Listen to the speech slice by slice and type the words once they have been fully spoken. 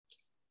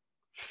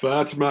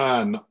Fat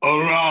man,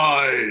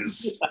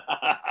 arise!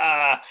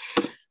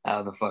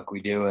 How the fuck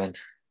we doing?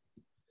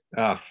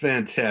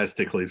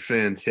 Fantastically.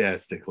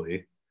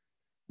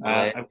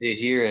 Glad I, to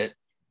hear it.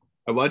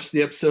 I watched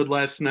the episode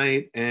last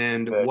night,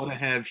 and Good. what I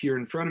have here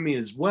in front of me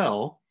as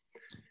well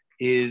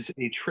is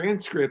a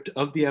transcript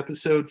of the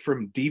episode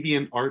from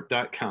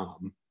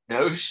deviantart.com.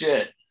 No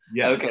shit.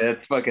 Yes. Okay,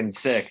 that's fucking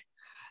sick.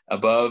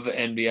 Above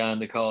and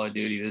beyond the Call of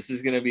Duty. This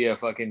is gonna be a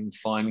fucking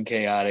fun,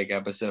 chaotic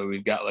episode.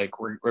 We've got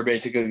we're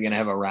basically gonna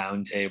have a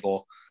round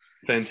table.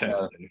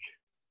 Fantastic.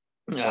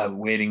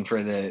 Waiting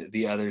for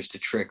the others to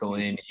trickle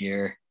in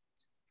here.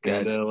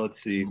 Good.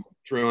 Let's see.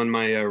 Throw on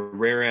my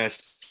rare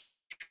ass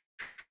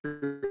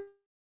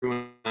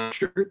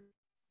shirt.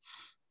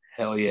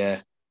 Hell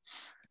yeah.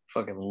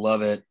 Fucking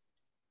love it.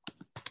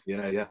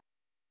 Yeah.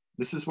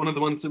 This is one of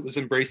the ones that was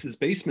in Brace's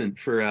basement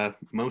for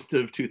most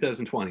of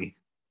 2020.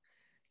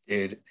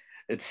 Dude,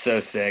 it's so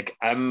sick.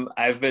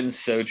 I've been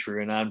so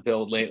true and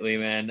on-pilled lately,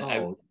 man.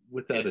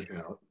 Without a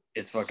doubt.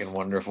 It's fucking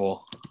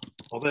wonderful.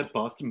 All that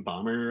Boston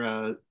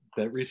Bomber,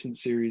 that recent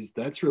series,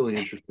 that's really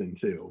interesting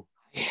too.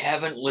 I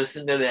haven't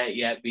listened to that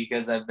yet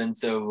because I've been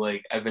so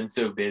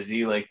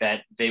busy. Like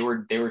that they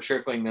were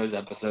trickling those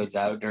episodes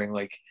out during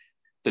like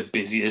the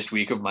busiest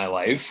week of my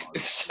life.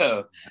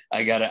 So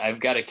I've got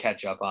to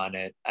catch up on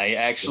it. I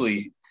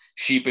actually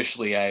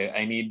sheepishly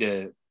I need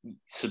to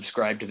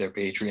subscribe to their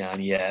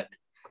Patreon yet.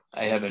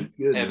 I haven't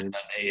done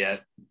it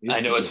yet. I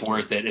know it's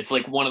worth it. It's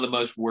like one of the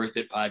most worth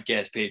it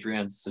podcast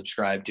Patreons to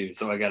subscribe to.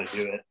 So I got to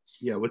do it.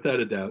 Yeah, without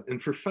a doubt.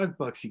 And for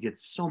 $5, you get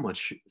so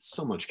much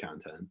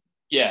content.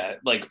 Yeah,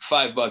 like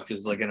 $5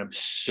 is like an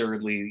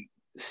absurdly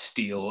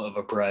steal of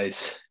a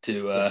price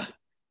to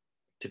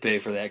pay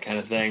for that kind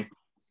of thing.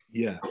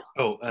 Yeah.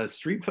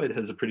 Street Fight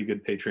has a pretty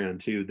good Patreon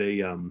too. They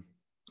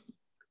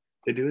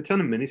do a ton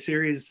of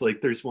miniseries.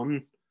 Like there's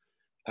one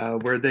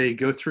where they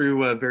go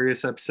through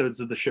various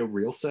episodes of the show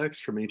Real Sex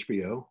from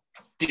HBO.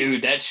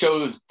 Dude, that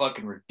show is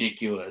fucking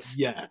ridiculous.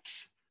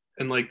 Yes.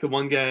 And like the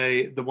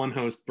one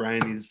host,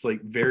 Brian, he's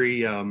like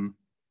very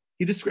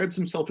he describes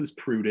himself as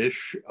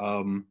prudish,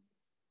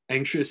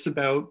 anxious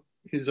about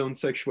his own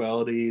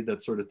sexuality,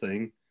 that sort of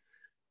thing.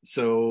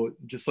 So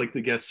just like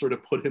the guests sort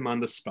of put him on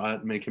the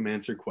spot, make him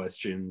answer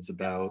questions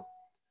about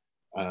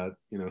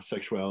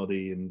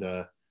sexuality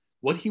and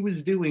what he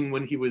was doing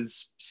when he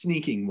was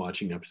sneaking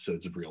watching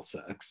episodes of Real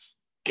Sex.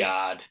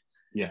 God.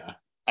 Yeah.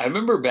 I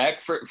remember back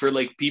for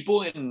like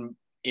people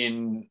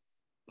in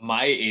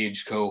my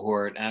age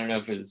cohort, I don't know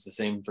if it's the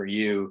same for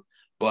you,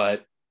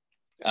 but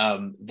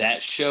that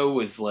show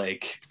was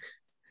like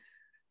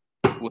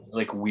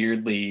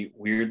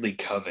weirdly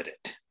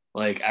coveted.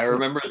 Like I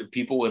remember that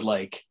people would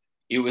like,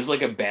 it was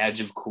like a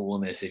badge of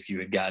coolness if you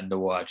had gotten to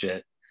watch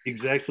it.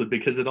 Exactly,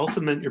 because it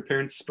also meant your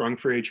parents sprung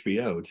for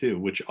HBO too,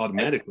 which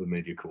automatically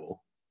made you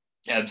cool.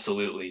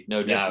 Absolutely,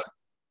 no doubt.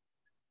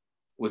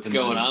 What's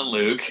going on,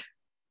 Luke?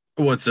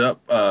 What's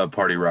up,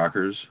 party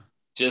rockers?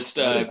 Just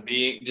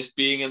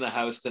being in the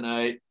house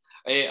tonight.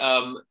 Hey,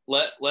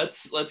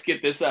 let's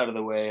get this out of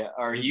the way.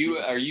 Are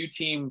you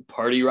team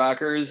party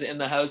rockers in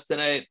the house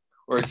tonight,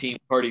 or team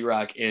party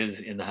rock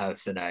is in the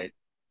house tonight?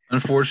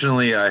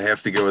 Unfortunately, I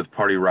have to go with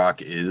party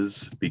rock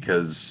is,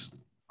 because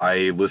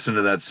I listened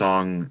to that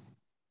song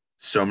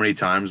so many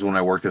times when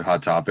I worked at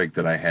Hot Topic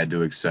that I had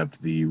to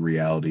accept the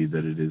reality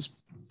that it is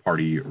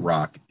party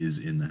rock is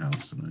in the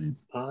house tonight.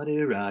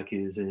 Party rock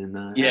is in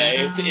the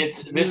yeah house.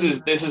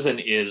 This is an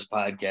is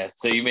podcast,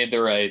 so you made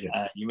the right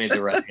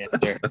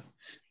answer.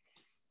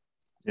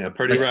 Yeah,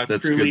 party rock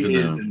truly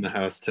is in the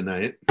house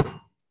tonight.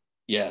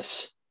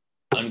 Yes,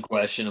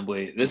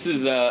 unquestionably. This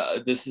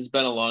has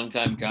been a long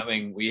time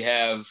coming. We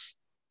have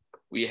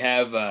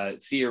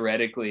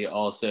theoretically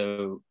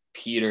also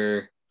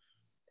Peter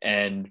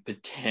and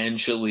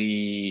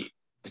potentially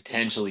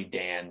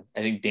Dan.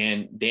 I think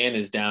Dan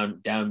is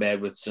down bad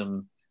with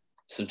some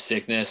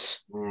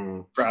sickness,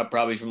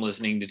 probably from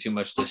listening to too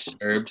much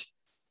Disturbed.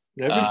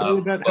 Ever tell you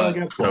about how I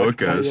got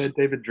blocked by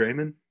David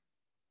Draymond?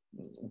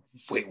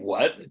 Wait,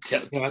 what?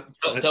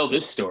 Tell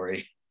this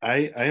story.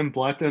 I am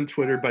blocked on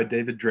Twitter by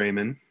David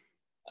Draymond.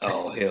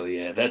 Oh hell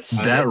yeah,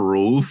 that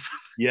rules.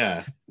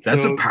 Yeah,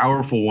 that's a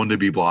powerful one to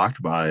be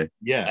blocked by.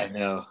 Yeah, I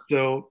know.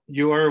 So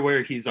you are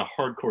aware he's a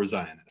hardcore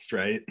Zionist,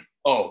 right?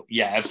 Oh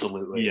yeah,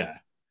 absolutely. Yeah.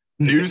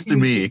 News to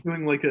me. He's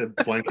doing like a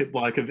blanket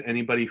block of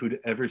anybody who'd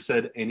ever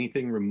said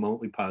anything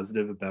remotely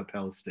positive about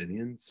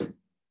Palestinians.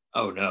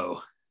 Oh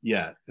no.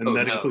 Yeah, and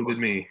that included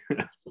me.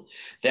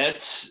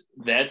 That's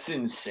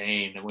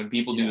insane when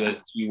people do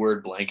those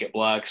keyword blanket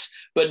blocks.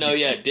 But no,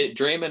 yeah,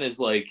 Draymond is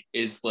like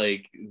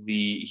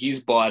he's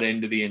bought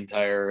into the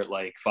entire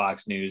like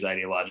Fox News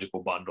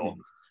ideological bundle.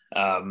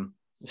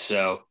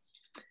 So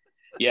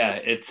yeah,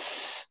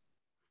 it's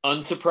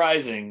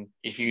unsurprising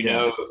if you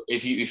know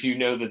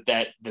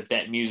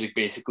that music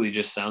basically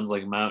just sounds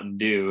like Mountain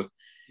Dew.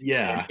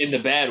 Yeah, in the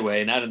bad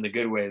way, not in the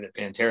good way that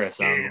Pantera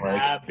sounds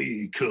like. I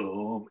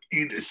become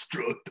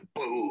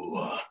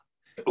indestructible.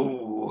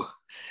 Ooh,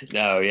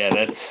 no, yeah,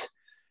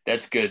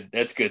 that's good.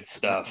 That's good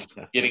stuff.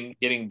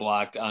 Getting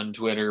blocked on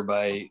Twitter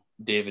by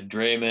David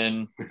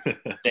Draymond.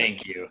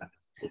 Thank you.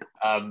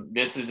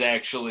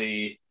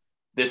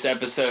 This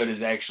episode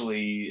is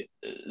actually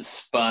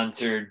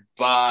sponsored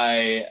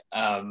by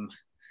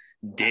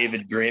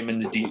David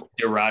Draymond's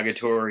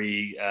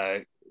derogatory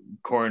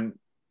corn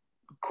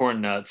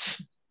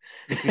nuts.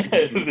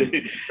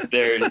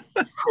 They're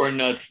corn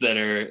nuts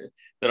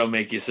that'll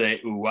make you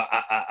say ooh ah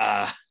ah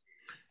ah.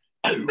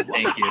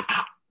 Thank you.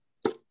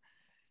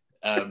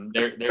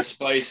 They're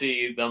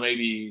spicy. They'll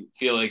maybe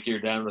feel like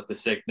you're down with the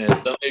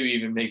sickness. They'll maybe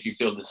even make you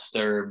feel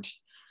disturbed.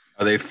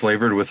 Are they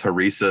flavored with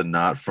harissa,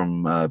 not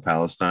from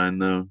Palestine,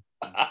 though?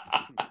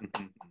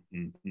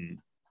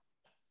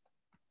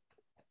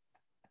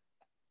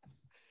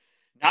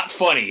 Not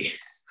funny.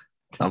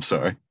 I'm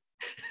sorry.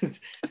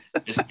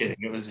 Just kidding.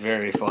 It was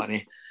very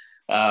funny.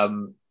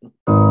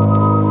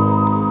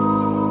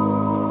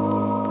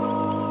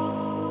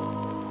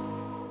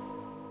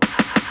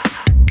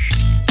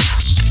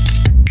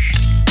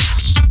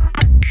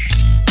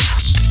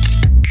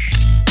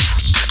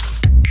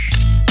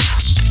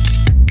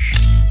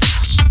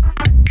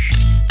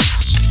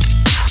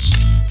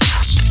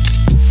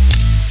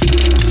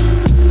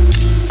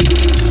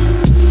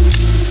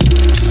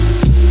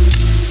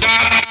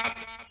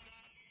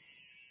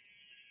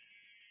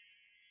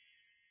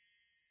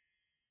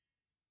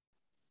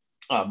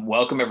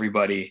 Welcome,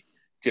 everybody,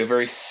 to a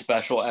very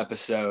special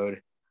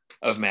episode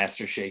of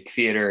Master Shake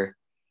Theater.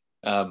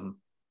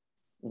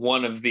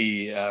 One of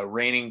the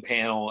reigning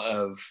panel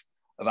of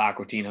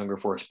Aqua Teen Hunger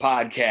Force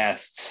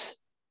podcasts,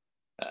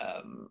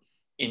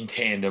 in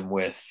tandem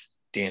with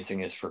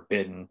Dancing is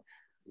Forbidden,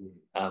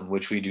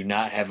 which we do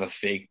not have a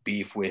fake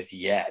beef with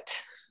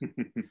yet.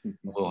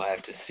 We'll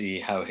have to see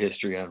how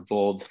history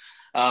unfolds.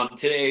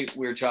 Today,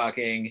 we're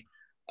talking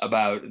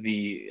about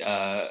the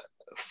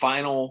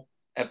final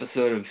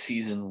episode of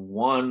season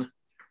 1,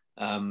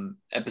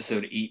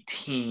 episode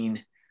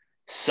 18,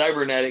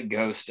 Cybernetic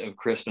Ghost of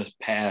Christmas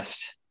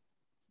Past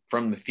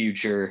from the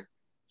Future.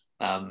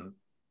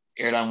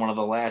 Aired on one of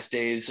the last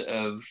days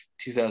of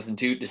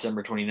 2002,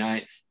 December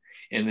 29th.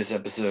 In this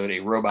episode,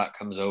 a robot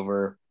comes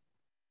over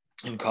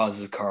and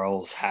causes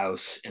Carl's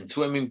house and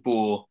swimming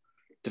pool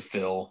to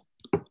fill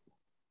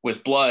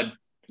with blood.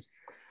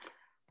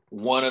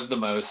 One of the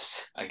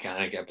most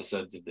iconic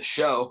episodes of the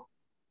show.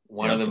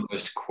 One of the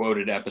most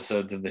quoted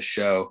episodes of the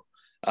show.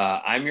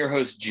 I'm your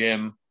host,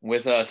 Jim.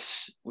 With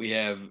us, we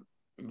have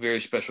very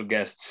special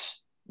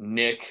guests,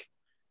 Nick,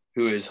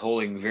 who is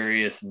holding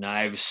various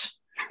knives,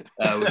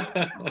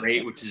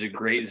 which is a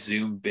great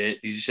Zoom bit.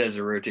 He just has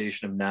a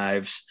rotation of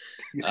knives.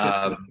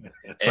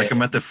 It's like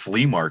I'm at the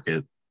flea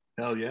market.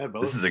 Hell yeah,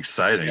 both. This is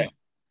exciting. Yeah.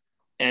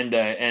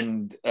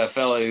 And a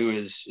fellow who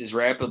is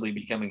rapidly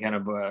becoming kind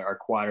of our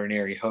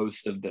quaternary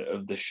host of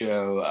the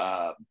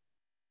show,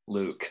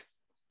 Luke.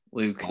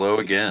 Hello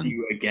again. See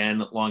you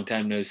again. Long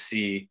time no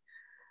see.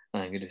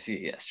 I'm good to see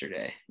you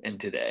yesterday and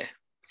today.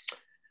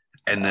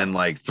 And then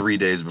like 3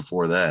 days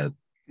before that.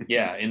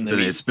 Yeah,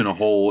 it's been a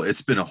whole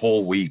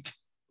week.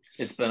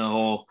 It's been a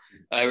whole.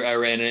 I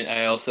ran it.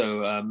 I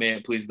also may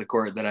it please the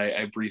court that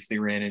I briefly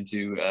ran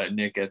into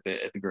Nick at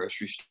the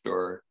grocery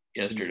store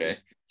yesterday.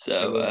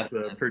 So I was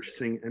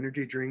purchasing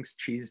energy drinks,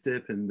 cheese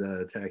dip, and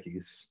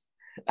Takis.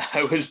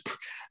 I was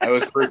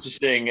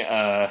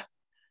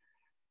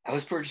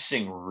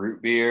purchasing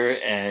root beer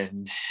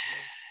and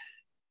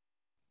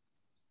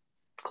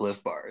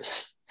Cliff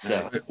Bars.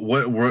 So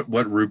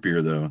what root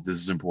beer though? This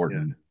is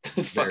important. Yeah.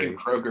 Fucking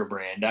Kroger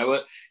brand.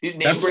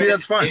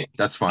 That's fine.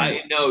 That's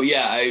fine.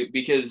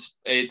 Because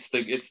it's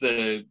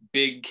the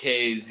Big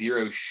K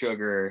zero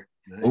sugar.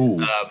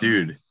 Oh,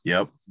 dude.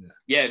 Yep.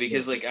 Yeah,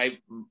 because like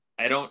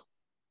I don't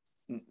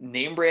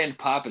name brand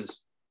pop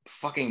is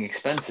fucking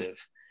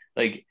expensive.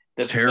 Like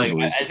that's terrible.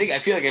 Like, I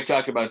feel like I've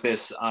talked about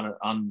this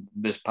on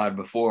this pod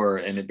before,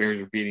 and it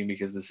bears repeating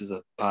because this is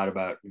a pod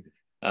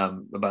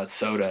about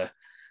soda.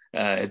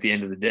 At the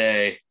end of the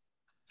day,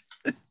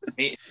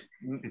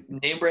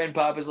 name brand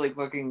pop is like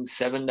fucking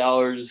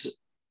 $7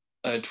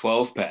 a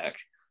 12-pack.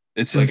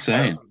 It's like,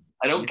 insane.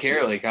 I don't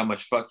care like how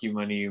much fuck you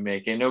money you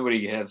make. Ain't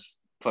nobody have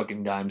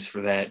fucking dimes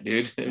for that,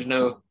 dude. There's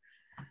no.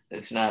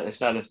 It's not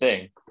a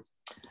thing.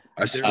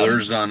 I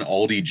splurged on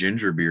Aldi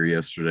ginger beer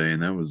yesterday,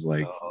 and that was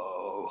like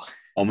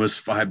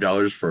almost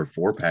 $5 for a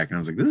 4-pack, and I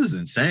was like, "This is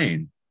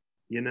insane."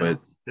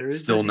 But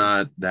still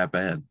not that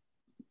bad.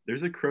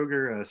 There's a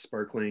Kroger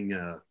sparkling.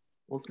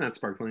 Well, it's not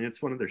sparkling.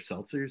 It's one of their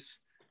seltzers.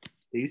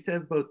 They used to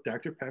have both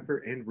Dr. Pepper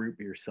and root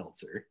beer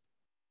seltzer.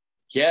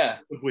 Yeah,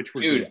 which were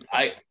dude,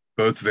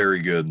 both very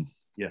good.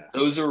 Yeah,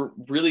 those are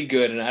really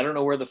good, and I don't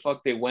know where the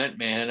fuck they went,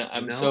 man.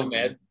 I'm so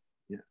mad.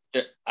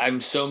 Yeah,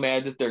 I'm so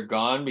mad that they're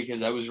gone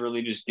because I was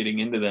really just getting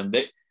into them.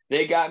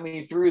 They got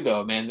me through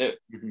though, man.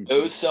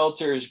 Those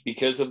seltzers,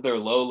 because of their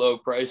low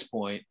price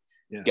point,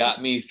 got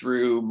me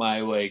through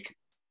my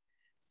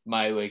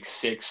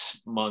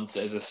 6 months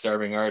as a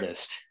starving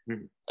artist.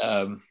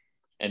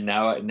 And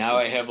now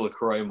I have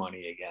LaCroix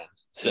money again.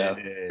 So,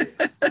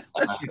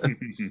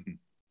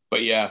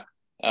 but yeah,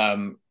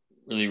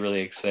 really, really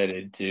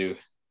excited to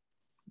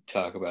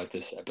talk about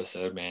this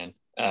episode, man.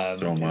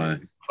 So am I.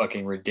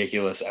 fucking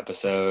ridiculous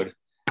episode.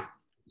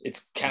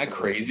 It's kind of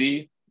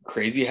crazy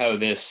how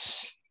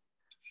this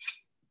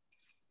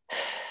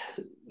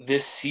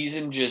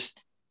season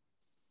just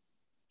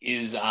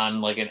is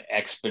on like an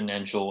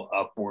exponential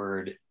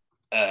upward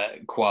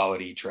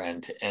quality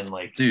trend, and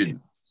like, dude,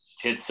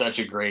 it's such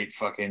a great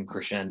fucking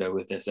crescendo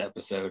with this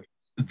episode.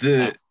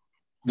 The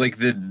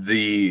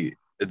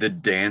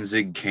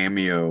Danzig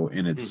cameo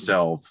in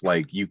itself,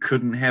 like, you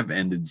couldn't have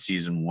ended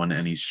season 1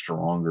 any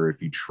stronger if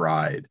you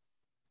tried.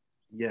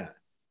 Yeah,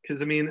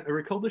 because I mean, I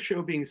recall the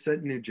show being set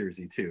in New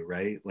Jersey too,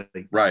 right?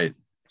 Like right.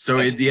 So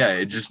it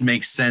just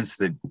makes sense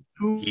that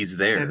he's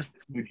there.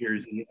 New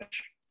Jersey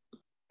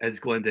as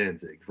Glenn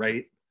Danzig,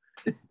 right?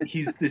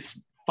 He's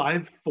this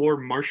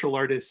 5'4" martial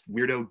artist,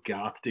 weirdo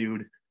goth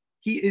dude.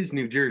 He is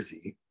New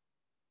Jersey.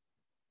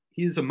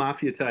 He is a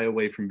mafia tie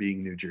away from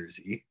being New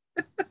Jersey.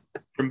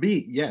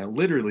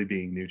 Literally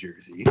being New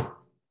Jersey.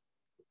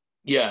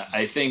 Yeah,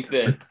 I think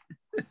that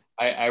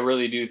I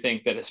really do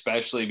think that,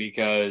 especially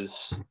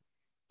because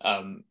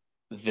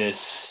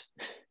this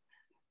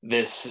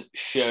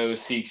show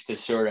seeks to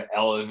sort of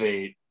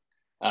elevate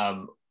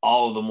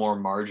all of the more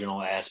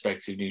marginal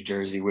aspects of New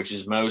Jersey, which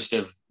is most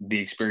of the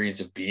experience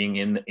of being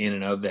in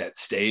and of that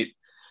state.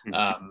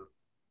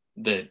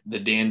 The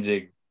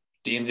Danzig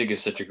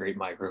is such a great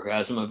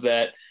microcosm of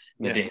that.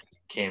 And the Danzig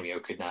cameo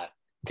could not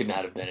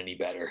have been any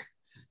better.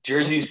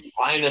 Jersey's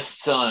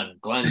finest son,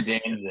 Glenn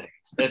Danzig.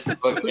 That's the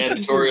fucking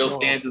editorial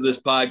stance of this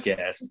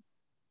podcast.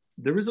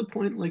 There was a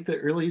point like the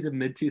early to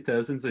mid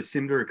 2000s, I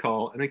seem to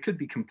recall, and I could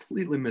be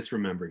completely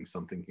misremembering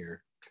something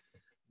here,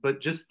 but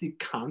just the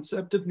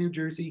concept of New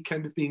Jersey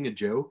kind of being a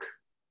joke.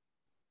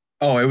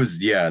 Oh, it was,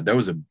 that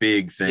was a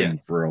big thing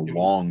for a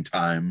long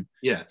time.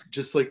 Yeah,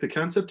 just like the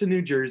concept of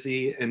New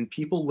Jersey and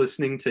people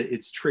listening to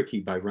It's Tricky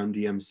by Run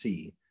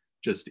DMC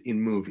just in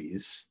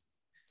movies.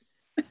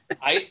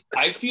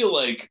 I feel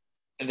like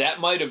that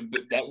might have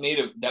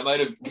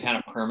kind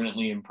of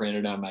permanently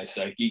imprinted on my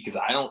psyche, because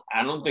I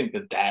don't think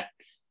that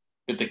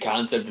the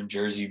concept of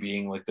Jersey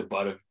being like the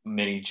butt of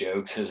many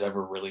jokes has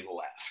ever really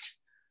left.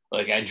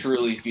 Like, I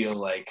truly feel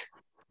like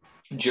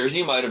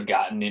Jersey might have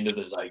gotten into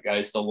the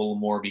zeitgeist a little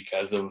more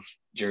because of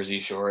Jersey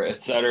Shore,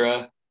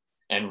 etc.,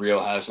 and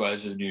Real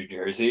Housewives of New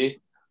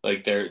Jersey.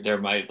 Like, there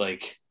might,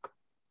 like,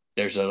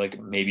 there's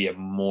maybe a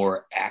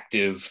more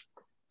active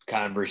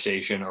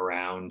conversation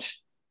around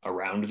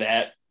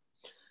that,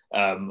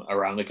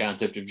 around the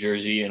concept of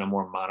Jersey in a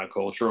more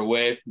monocultural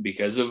way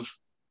because of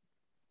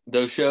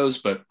those shows.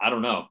 But I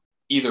don't know.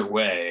 Either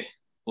way,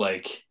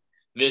 like,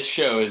 this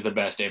show is the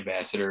best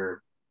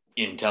ambassador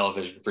in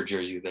television for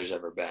Jersey there's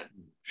ever been.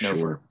 No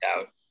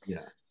doubt.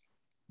 Yeah.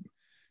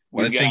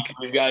 We've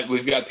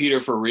got Peter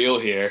for real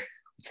here.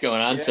 What's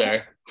going on,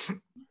 sir?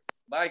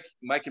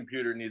 My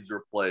computer needs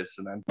replaced,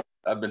 and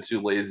I've been too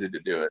lazy to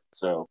do it.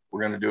 So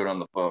we're gonna do it on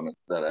the phone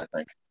instead, I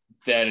think.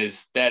 That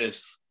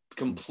is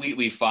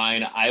completely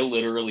fine. I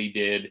literally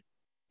did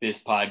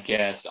this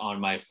podcast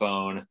on my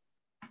phone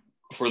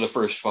for the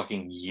first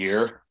fucking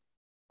year.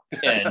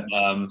 And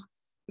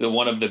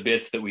one of the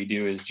bits that we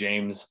do is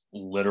James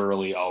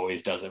literally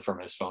always does it from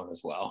his phone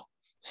as well.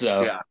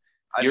 So yeah,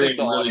 I think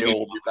the audio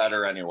will be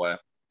better anyway.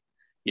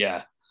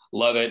 Yeah,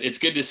 love it. It's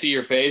good to see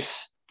your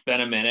face. It's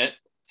been a minute.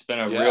 It's been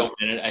a real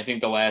minute. I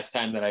think the last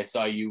time that I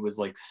saw you was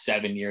like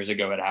 7 years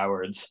ago at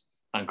Howard's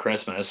on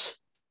Christmas.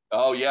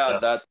 Oh yeah,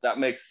 that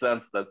makes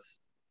sense.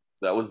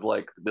 That was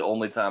like the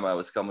only time I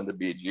was coming to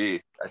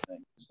BG, I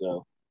think.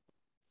 So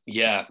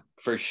yeah,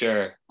 for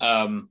sure.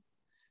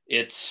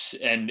 It's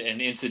and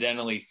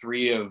incidentally,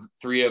 three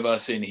of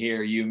us in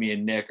here, you, me,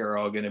 and Nick, are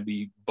all going to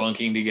be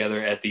bunking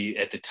together at the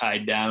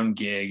Tied Down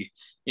gig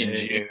in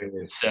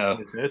June. So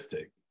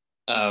fantastic.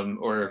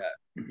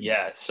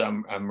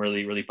 So I'm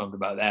really, really pumped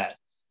about that.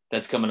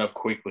 That's coming up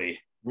quickly.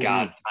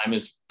 God, time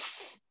is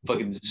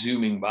fucking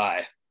zooming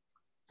by.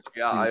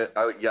 Yeah,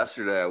 I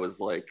yesterday I was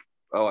like,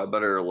 oh, I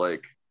better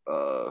like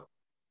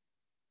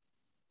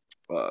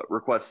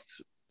request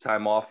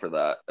time off for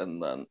that,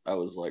 and then I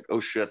was like, oh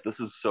shit,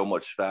 this is so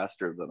much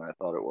faster than I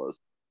thought it was.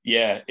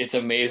 Yeah, it's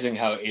amazing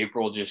how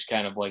April just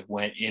kind of like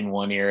went in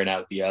one ear and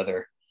out the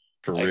other.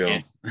 For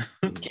real.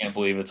 Can't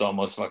believe it's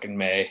almost fucking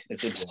May.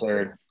 It's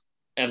absurd.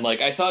 And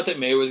like, I thought that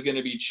May was going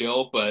to be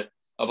chill, but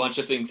a bunch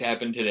of things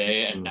happened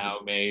today, and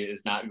now May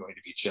is not going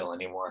to be chill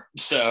anymore.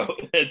 So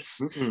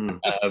it's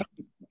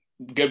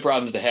good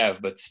problems to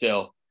have, but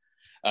still.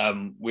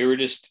 We were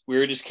just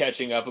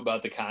catching up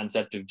about the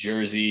concept of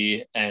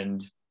Jersey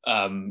and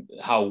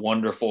how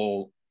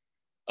wonderful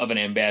of an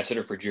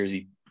ambassador for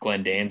Jersey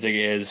Glenn Danzig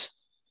is.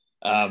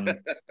 I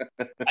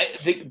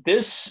think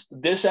this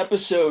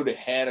episode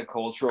had a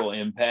cultural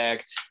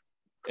impact,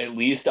 at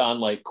least on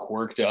like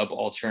quirked up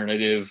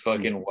alternative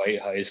fucking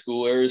white high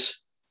schoolers.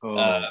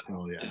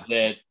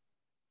 That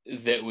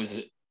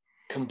was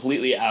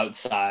completely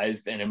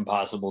outsized and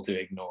impossible to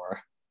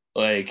ignore.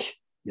 Like,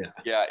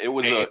 it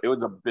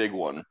was a big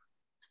one.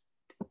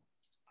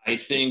 I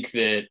think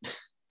that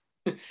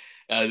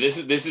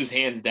this is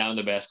hands down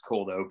the best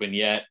cold open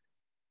yet.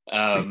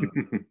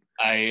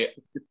 I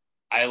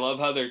I love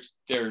how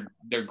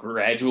they're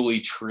gradually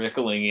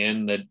trickling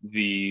in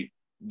the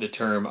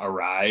term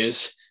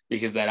arise,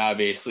 because that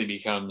obviously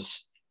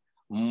becomes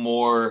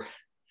more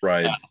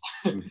Right.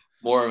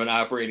 more of an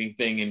operating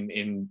thing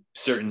in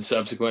certain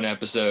subsequent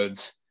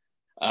episodes.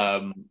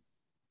 I'm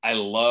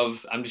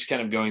just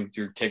kind of going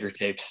through ticker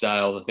tape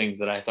style the things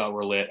that I thought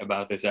were lit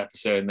about this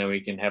episode, and then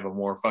we can have a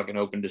more fucking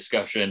open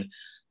discussion.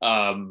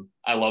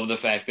 I love the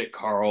fact that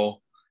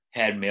Carl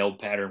had male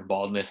pattern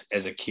baldness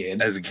as a kid.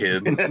 Like,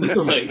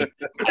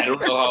 I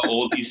don't know how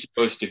old he's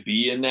supposed to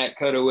be in that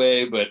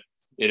cutaway, but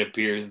it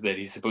appears that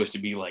he's supposed to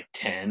be like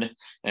 10.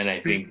 And I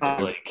think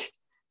that, like,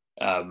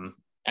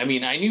 I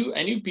mean, I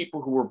knew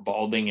people who were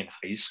balding in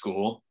high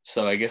school,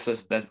 so I guess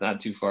that's not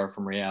too far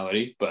from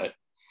reality. But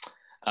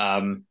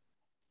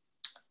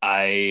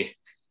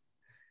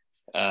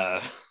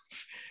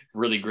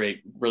really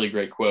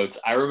great quotes.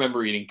 I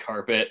remember eating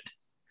carpet,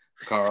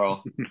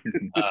 Carl.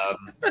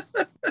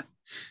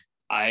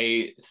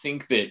 I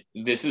think that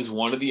this is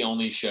one of the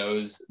only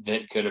shows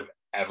that could have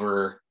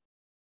ever,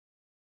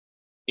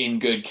 in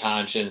good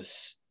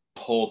conscience,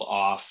 pulled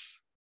off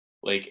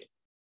like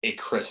a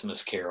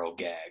Christmas Carol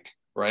gag,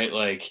 right?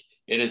 Like,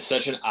 it is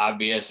such an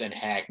obvious and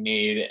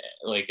hackneyed,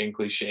 like, and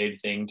cliched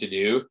thing to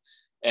do.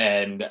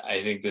 And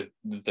I think that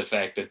the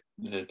fact that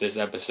this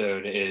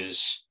episode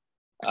is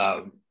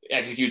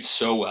executes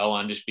so well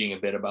on just being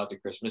a bit about the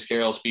Christmas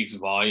Carol speaks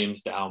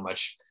volumes to how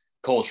much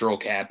cultural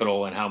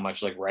capital and how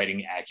much like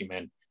writing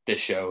acumen this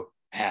show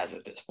has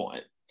at this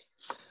point.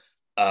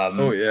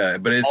 Oh yeah,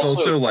 but it's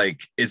also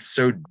like it's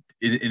so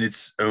in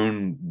its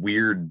own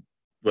weird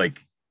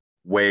like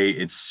way,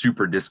 it's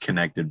super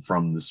disconnected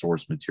from the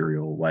source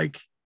material. Like,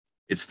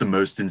 it's the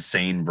most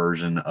insane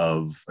version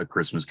of A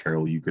Christmas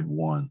Carol you could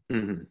want.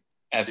 Mm-hmm.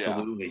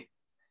 Absolutely. Yeah.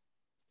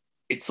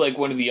 It's like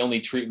one of the only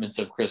treatments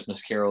of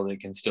Christmas Carol that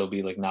can still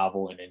be like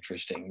novel and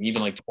interesting.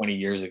 Even like 20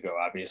 years ago,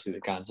 obviously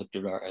the concept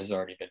had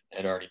already been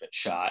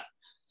shot.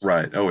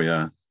 Right. Oh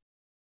yeah.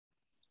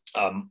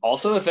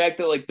 Also the fact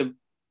that like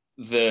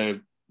the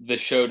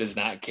show does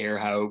not care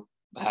how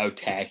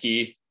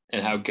tacky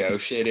and how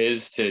gauche it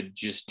is to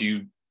just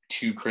do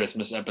 2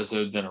 Christmas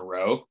episodes in a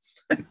row.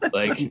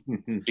 Like,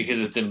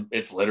 because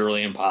it's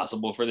literally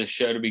impossible for this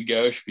show to be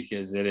gauche,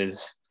 because it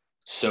is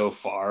so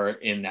far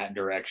in that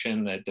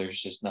direction that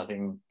there's just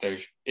nothing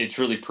it's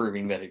really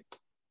proving that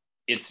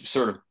it's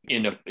sort of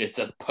it's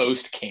a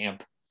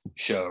post-camp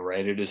show,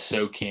 right? It is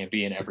so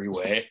campy in every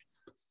way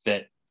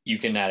that you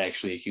cannot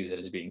actually accuse it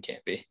as being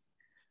campy.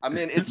 I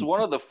mean, it's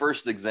one of the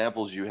first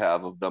examples you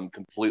have of them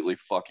completely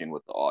fucking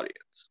with the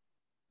audience.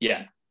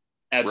 Yeah,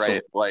 absolutely.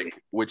 Right, like,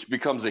 which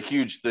becomes a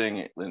huge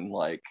thing in,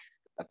 like,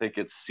 I think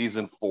it's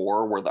season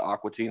 4 where the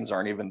Aqua Teens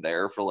aren't even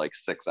there for like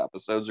 6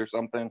 episodes or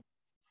something.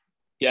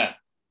 Yeah,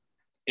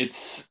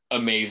 it's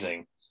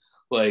amazing.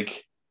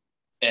 Like,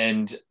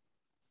 and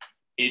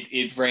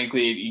it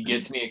frankly, it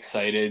gets me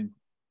excited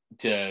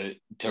to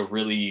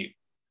really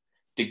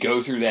to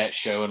go through that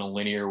show in a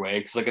linear way.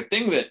 Because like the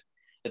thing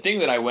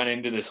that I went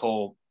into this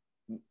whole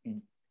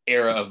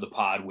era of the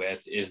pod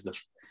with is the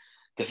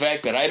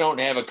fact that I don't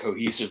have a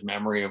cohesive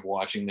memory of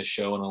watching the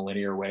show in a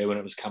linear way when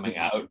it was coming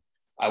out.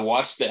 I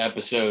watched the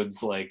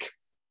episodes, like,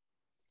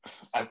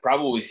 I've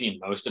probably seen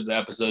most of the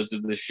episodes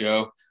of this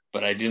show,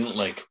 but I didn't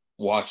like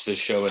watch the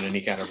show in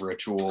any kind of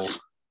ritual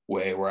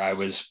way where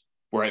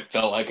it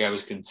felt like I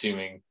was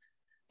consuming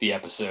the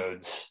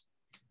episodes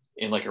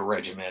in like a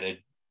regimented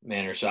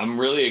manner. So I'm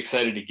really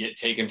excited to get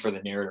taken for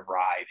the narrative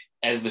ride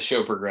as the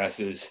show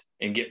progresses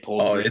and get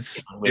pulled. Oh,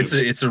 it's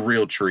a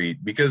real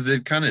treat, because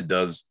it kind of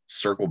does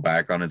circle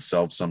back on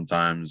itself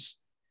sometimes,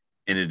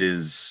 and it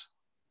is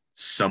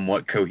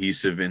somewhat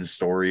cohesive in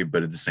story,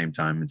 but at the same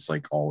time it's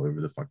like all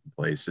over the fucking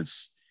place.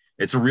 It's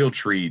a real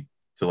treat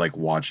to like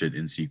watch it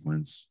in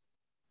sequence.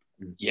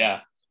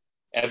 Yeah,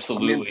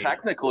 absolutely. I mean,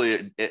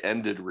 technically it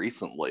ended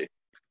recently.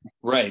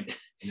 Right.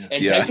 Yeah.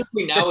 And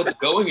technically now it's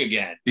going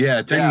again.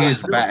 Yeah, technically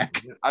it's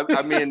back.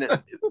 I mean,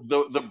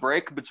 the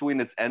break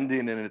between its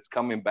ending and its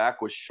coming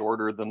back was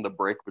shorter than the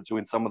break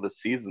between some of the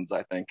seasons,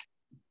 I think.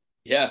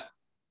 Yeah,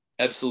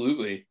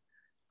 absolutely.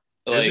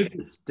 Like, I have a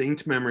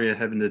distinct memory of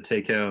having to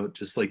take out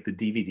just like the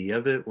DVD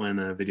of it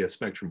when Video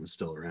Spectrum was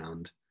still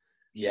around.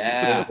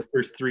 Yeah. The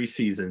first 3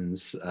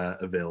 seasons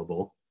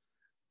available.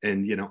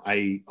 And,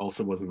 I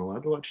also wasn't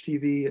allowed to watch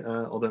TV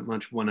all that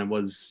much when I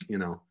was,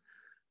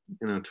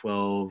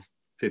 12,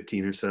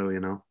 15 or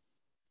so,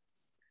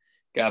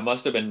 God,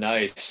 must have been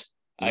nice.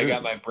 Yeah. I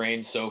got my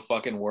brain so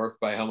fucking worked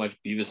by how much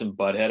Beavis and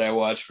Butthead I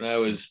watched when I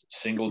was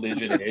single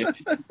digit age.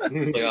 Like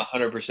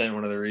 100%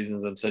 one of the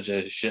reasons I'm such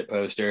a shit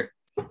poster.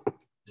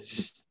 It's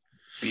just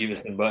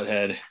Beavis and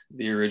Butthead,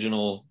 the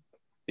original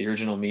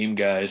meme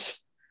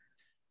guys.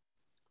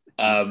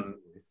 I'm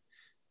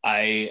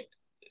like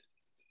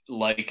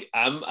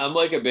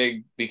a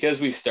big,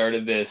 because I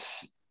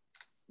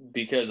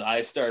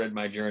started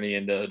my journey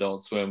into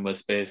Adult Swim with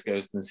Space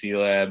Ghost and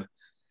C-Lab.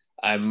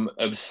 I'm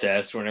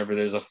obsessed whenever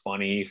there's a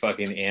funny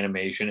fucking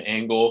animation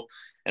angle.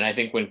 And I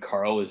think when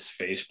Carl is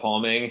face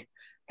palming,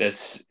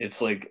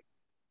 it's like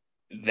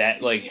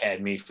that like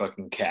had me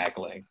fucking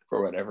cackling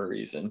for whatever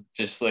reason.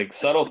 Just like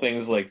subtle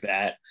things like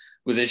that.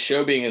 With this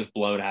show being as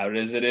blown out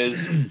as it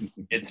is,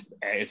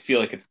 I feel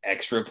like it's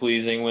extra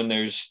pleasing when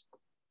there's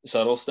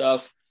subtle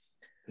stuff.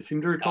 I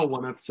seem to recall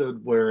one episode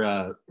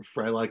where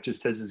Frylock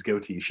just has his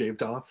goatee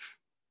shaved off.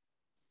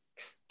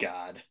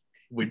 God.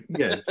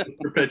 Yeah, it's just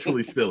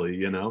perpetually silly,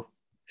 you know?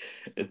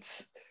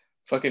 It's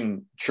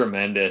fucking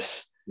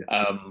tremendous.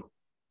 Yes.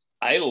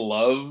 I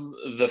love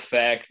the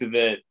fact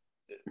that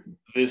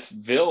this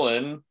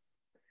villain,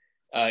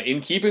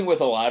 in keeping with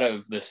a lot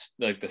of this,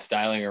 like the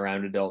styling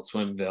around Adult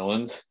Swim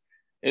villains,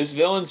 this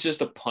villain's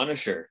just a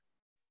Punisher.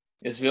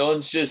 This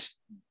villain's just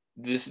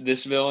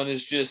this villain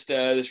is just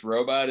this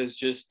robot is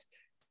just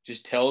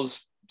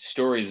tells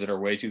stories that are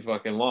way too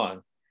fucking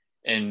long.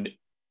 And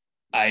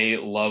I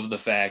love the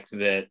fact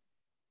that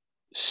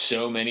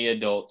so many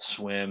Adult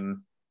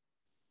Swim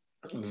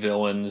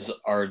villains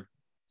are,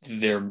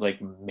 their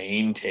like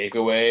main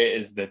takeaway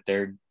is that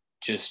they're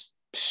just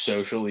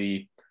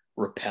socially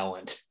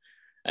repellent.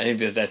 I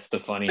think that's the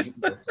fucking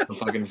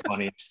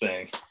funniest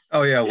thing.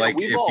 Oh yeah, Yeah, like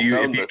we've all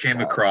known if you this came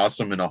guy. across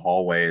him in a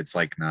hallway, it's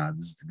like, nah,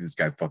 this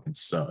guy fucking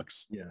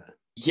sucks. Yeah.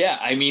 Yeah,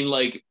 I mean,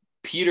 like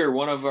Peter,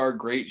 one of our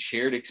great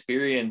shared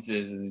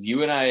experiences is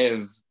you and I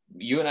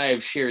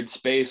have shared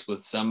space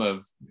with some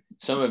of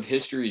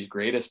history's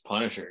greatest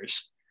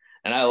Punishers,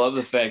 and I love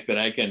the fact that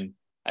I can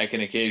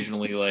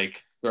occasionally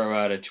like throw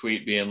out a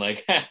tweet being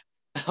like, I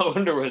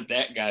wonder what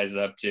that guy's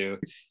up to,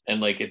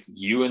 and like it's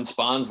you and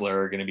Sponsler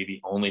are going to be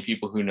the only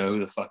people who know who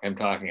the fuck I'm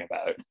talking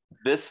about.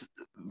 This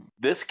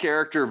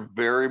character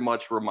very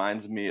much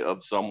reminds me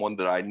of someone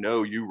that I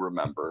know you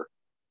remember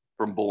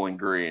from Bowling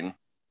Green,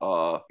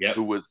 Yep.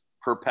 who was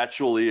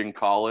perpetually in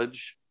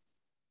college,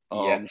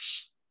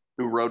 Yes.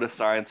 who wrote a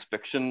science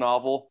fiction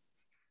novel.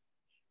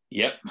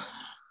 Yep.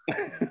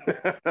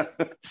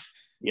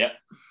 Yep.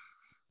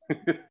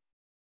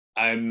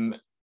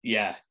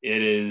 It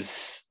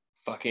is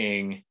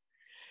fucking,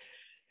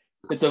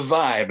 it's a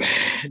vibe.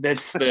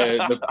 That's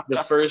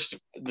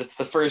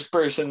the first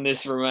person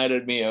this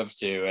reminded me of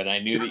too, and I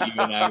knew that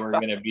you and I were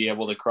going to be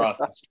able to cross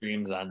the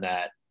streams on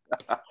that.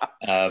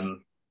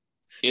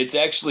 It's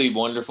actually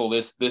wonderful.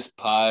 This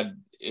pod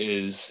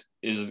is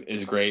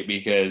great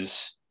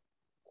because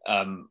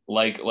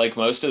like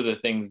most of the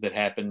things that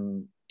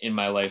happen in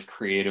my life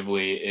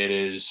creatively, it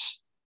is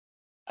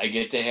I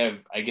get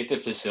to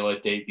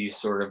facilitate these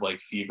sort of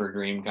like fever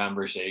dream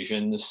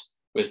conversations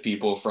with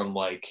people from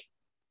like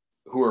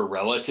who are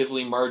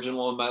relatively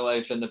marginal in my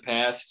life in the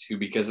past, who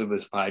because of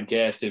this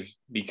podcast have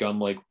become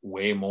like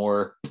way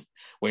more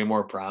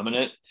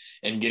prominent,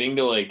 and getting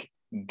to like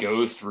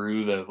go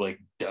through the like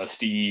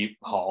dusty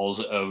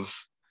halls of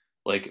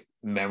like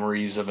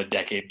memories of a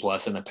decade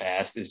plus in the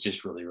past is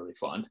just really, really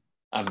fun.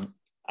 I'm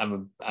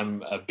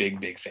a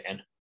big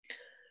fan.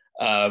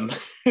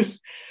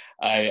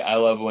 I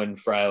love when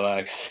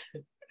Frylock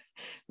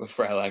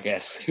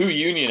asks who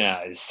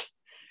unionized,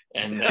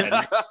 and then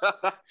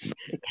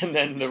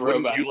the Wouldn't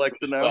robot you like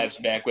to know? claps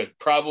back with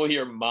probably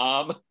your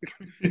mom.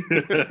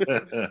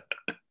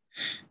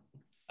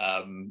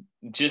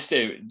 Just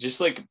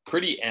like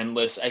pretty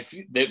endless. I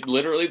feel that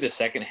literally the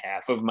second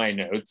half of my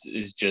notes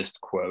is just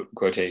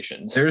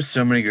quotations. There's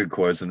so many good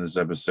quotes in this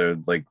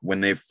episode. Like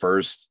when they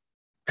first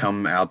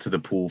come out to the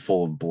pool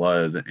full of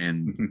blood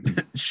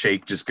and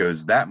Shake just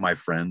goes, "That, my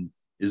friend,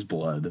 is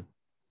blood."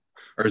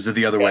 Or is it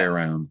the other way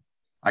around?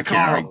 I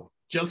can't. Carl,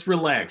 just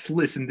relax.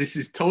 Listen, this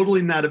is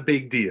totally not a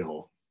big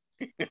deal.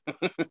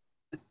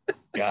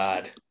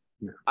 God.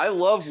 I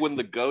love when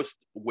the ghost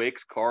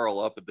wakes Carl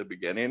up at the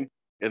beginning,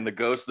 and the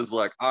ghost is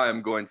like, "I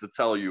am going to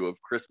tell you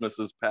of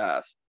Christmases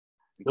past."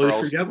 And Well, you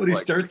Carl's forget just what he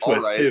like, starts "All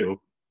with, right."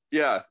 too.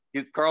 Yeah,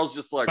 Carl's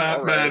just like,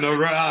 "All Batman, right."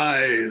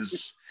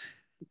 arise.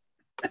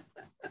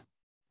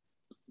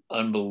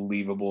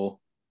 Unbelievable.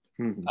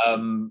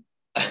 Hmm.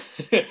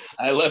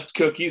 I left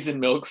cookies and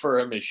milk for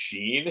a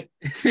machine.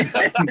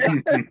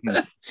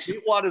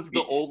 Meatwad is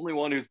the only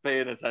one who's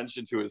paying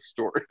attention to his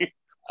story.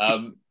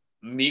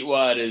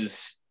 Meatwad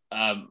is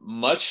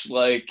much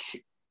like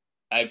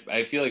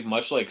I feel like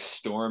much like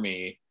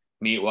Stormy.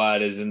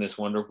 Meatwad is in this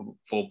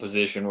wonderful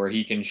position where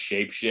he can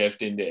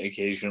shapeshift into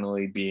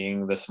occasionally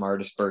being the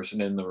smartest person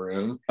in the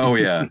room. Oh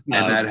yeah,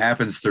 and that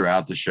happens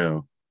throughout the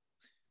show.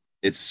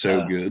 It's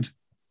so good.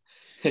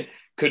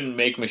 Couldn't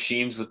make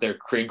machines with their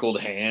crinkled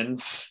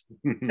hands.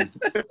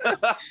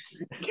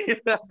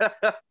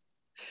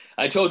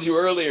 I told you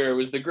earlier it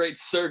was the great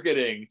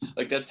circuiting.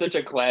 Like that's such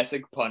a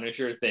classic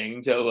Punisher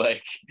thing to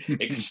like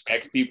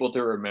expect people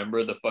to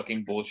remember the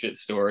fucking bullshit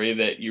story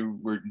that you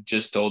were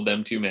just told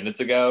them 2 minutes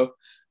ago.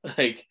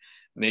 Like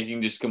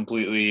making just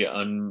completely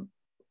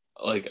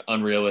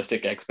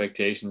unrealistic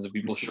expectations of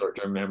people's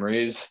short-term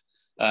memories.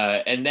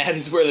 And that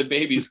is where the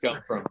babies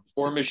come from,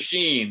 for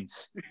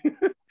machines.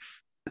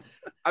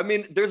 I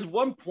mean, there's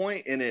one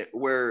point in it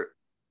where,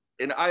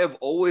 and I have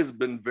always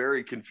been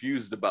very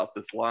confused about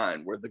this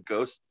line where the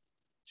ghost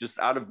just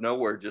out of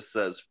nowhere just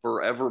says,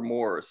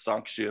 "Forevermore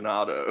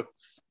sanccionados."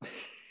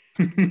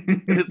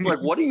 And it's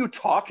like, what are you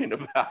talking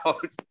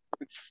about?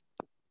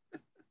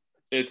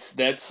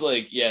 that's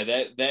like, yeah,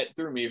 that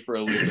threw me for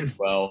a loop as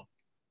well.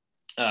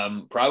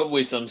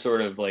 Probably some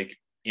sort of like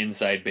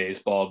inside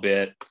baseball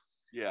bit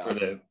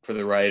for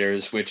the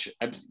writers, which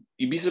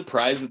you'd be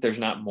surprised that there's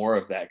not more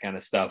of that kind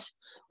of stuff,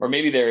 or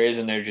maybe there is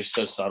and they're just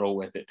so subtle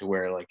with it to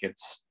where like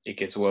it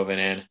gets woven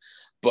in.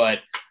 But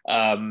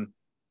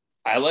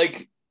I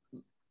like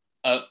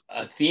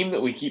a theme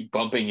that we keep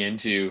bumping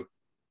into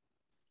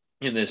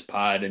in this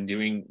pod and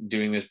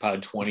doing this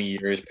pod 20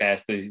 years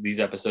past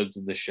these episodes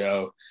of the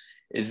show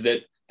is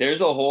that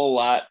there's a whole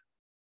lot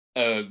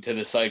to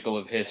the cycle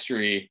of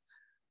history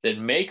that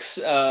makes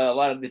a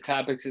lot of the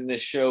topics in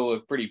this show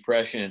look pretty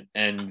prescient,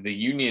 and the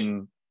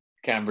union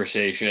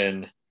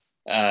conversation,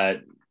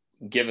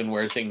 given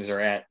where things are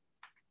at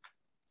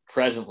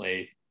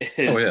presently,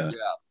 is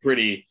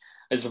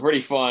it's a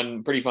pretty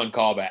fun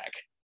callback.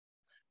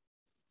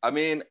 I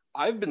mean,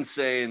 I've been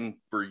saying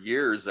for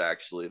years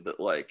actually that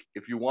like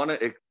if you want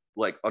to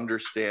like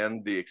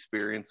understand the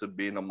experience of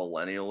being a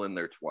millennial in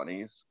their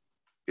 20s,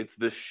 it's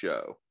this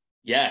show.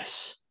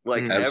 Yes.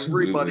 Like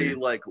Absolutely. everybody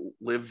like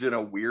lived in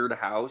a weird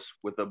house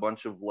with a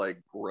bunch of like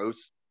gross,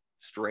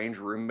 strange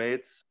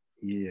roommates.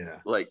 Yeah.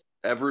 Like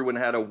everyone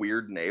had a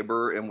weird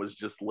neighbor and was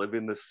just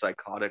living this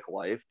psychotic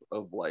life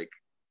of like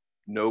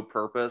no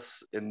purpose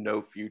and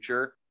no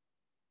future.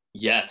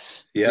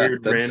 Yes. Yeah,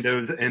 Weird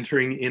randos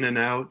entering in and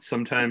out,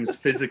 sometimes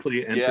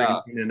physically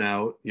entering in and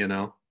out, you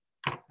know.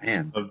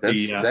 Man, of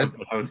that's the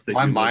house that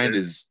my you mind live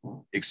in. is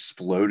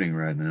exploding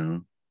right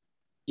now.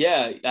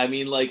 Yeah, I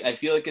mean, like, I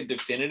feel like a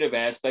definitive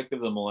aspect of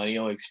the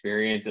millennial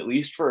experience, at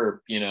least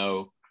for, you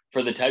know,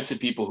 for the types of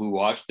people who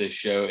watch this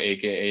show,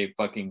 aka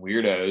fucking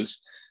weirdos,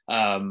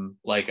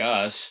 like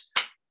us,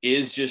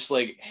 is just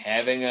like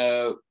having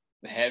a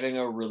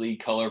really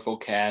colorful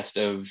cast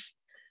of,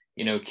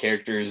 you know,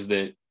 characters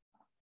that,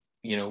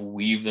 you know,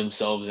 weave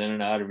themselves in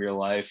and out of your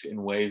life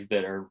in ways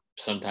that are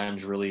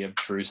sometimes really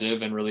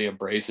obtrusive and really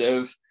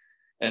abrasive.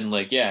 And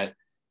like, yeah,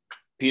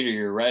 Peter,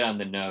 you're right on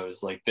the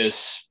nose. Like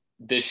this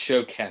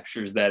show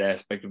captures that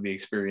aspect of the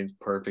experience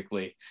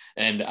perfectly.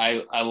 And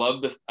I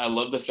love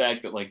the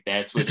fact that like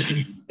that's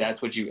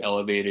what you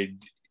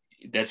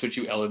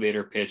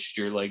elevator pitched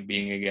your like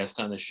being a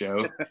guest on the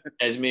show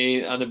as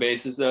me on the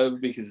basis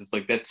of, because it's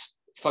like that's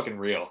fucking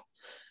real.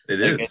 It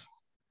like, is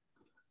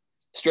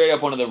straight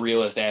up one of the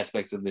realest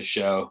aspects of the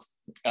show.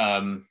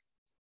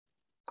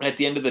 At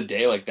the end of the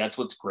day, like that's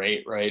what's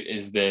great, right?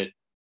 Is that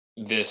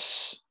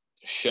this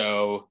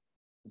show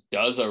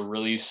does a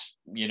really,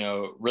 you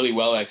know, really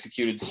well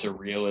executed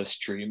surrealist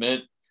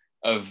treatment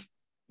of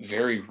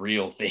very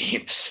real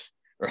themes,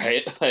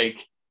 right?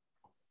 Like,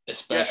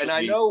 especially. Yeah,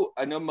 and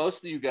I know most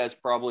of you guys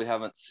probably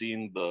haven't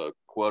seen the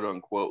quote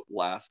unquote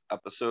last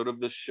episode of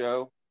this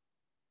show,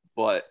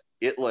 but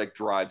it like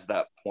drives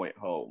that point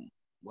home.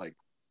 Like,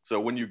 so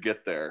when you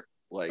get there,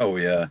 like, oh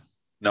yeah,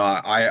 no,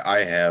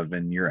 I have,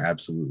 and you're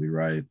absolutely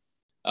right.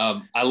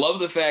 I love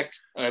the fact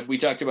we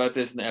talked about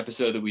this in the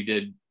episode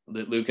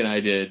that Luke and I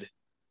did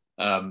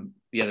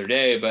the other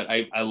day, but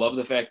I love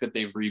the fact that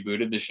they've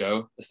rebooted the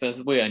show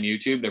ostensibly on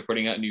YouTube. They're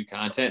putting out new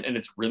content and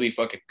it's really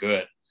fucking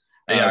good.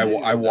 Yeah,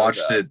 I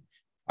watched it.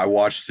 I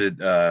watched it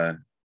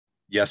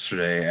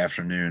yesterday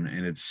afternoon,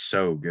 and it's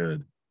so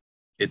good.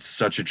 It's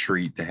such a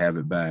treat to have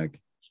it back.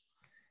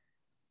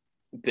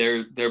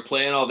 They're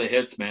playing all the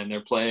hits, man.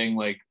 They're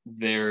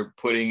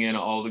putting in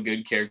all the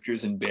good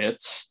characters and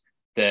bits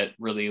that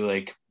really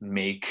like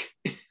make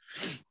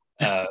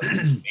the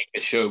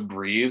show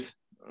breathe.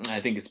 I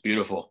think it's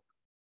beautiful.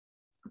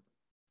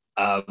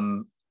 I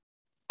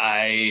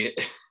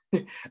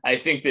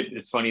think that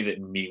it's funny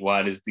that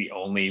Meatwad is the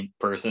only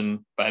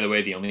person, by the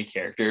way, the only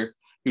character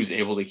who's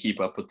able to keep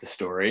up with the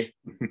story.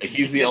 Like,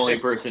 he's the only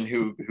person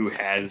who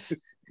has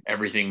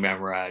everything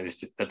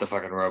memorized that the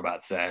fucking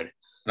robot said.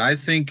 And I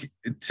think,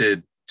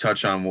 to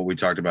touch on what we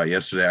talked about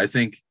yesterday, I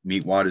think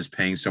Meatwad is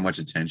paying so much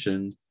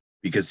attention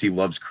because he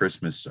loves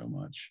Christmas so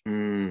much.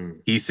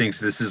 He thinks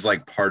this is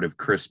like part of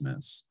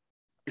Christmas.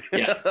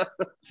 Yeah.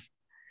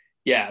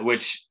 Yeah,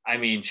 which, I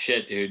mean,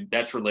 shit, dude,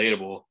 that's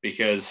relatable,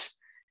 because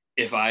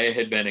if I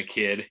had been a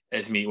kid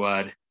as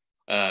Meatwad,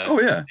 I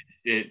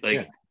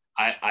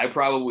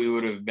probably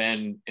would have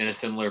been in a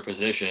similar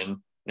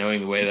position,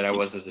 knowing the way that I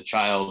was as a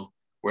child,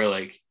 where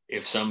like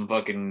if some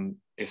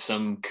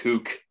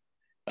kook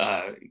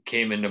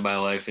came into my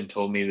life and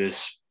told me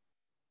this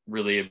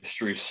really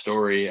abstruse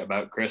story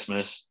about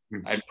Christmas,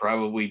 I'd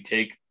probably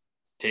take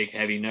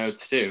heavy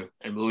notes too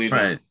and believe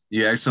right. it.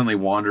 You accidentally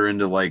wander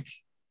into like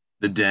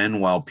the den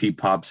while Pete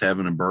Pop's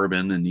having a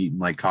bourbon and eating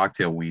like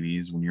cocktail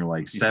weenies when you're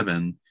like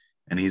 7.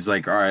 And he's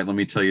like, all right, let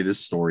me tell you this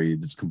story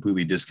that's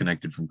completely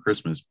disconnected from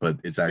Christmas, but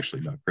it's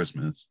actually about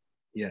Christmas.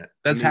 Yeah.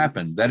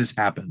 Happened. That has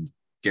happened.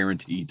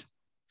 Guaranteed.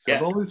 Yeah.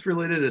 I've always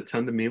related a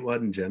ton to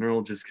Meatwad in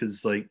general, just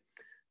because like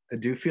I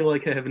do feel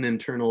like I have an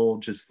internal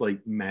just like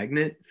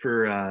magnet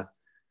for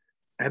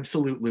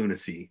absolute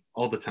lunacy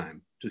all the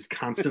time. Just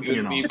constantly. You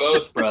and me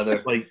both,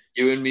 brother. Like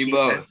you and me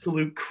both.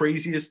 Absolute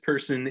craziest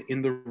person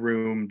in the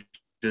room,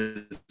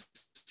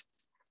 just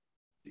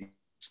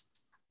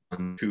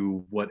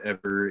to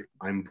whatever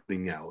I'm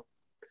putting out.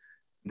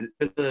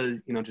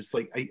 just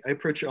like I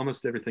approach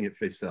almost everything at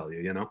face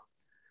value,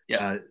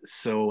 Yeah.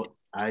 So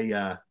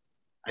I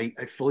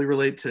fully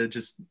relate to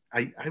just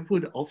I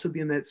would also be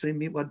in that same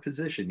Meatwad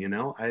position,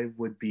 I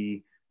would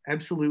be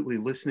absolutely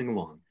listening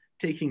along,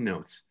 taking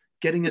notes,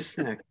 getting a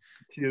snack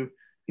to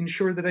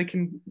ensure that I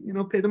can,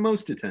 pay the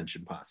most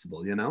attention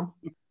possible,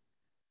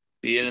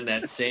 Being in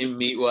that same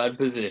meatwad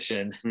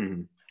position.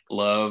 Mm-hmm.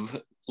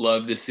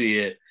 Love to see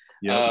it.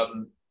 Yep.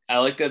 I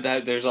like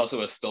that there's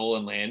also a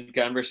stolen land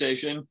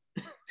conversation.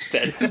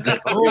 That's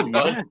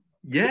oh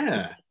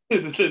yeah.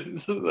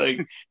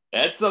 Like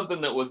that's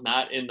something that was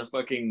not in the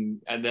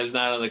fucking, and that's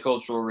not on the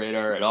cultural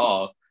radar at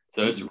all.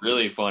 So it's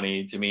really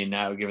funny to me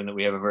now, given that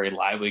we have a very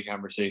lively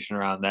conversation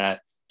around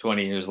that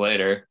 20 years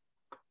later.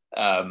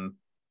 Some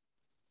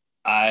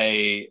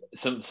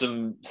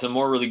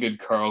more really good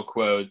Carl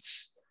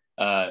quotes.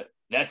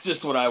 That's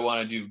just what I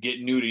want to do.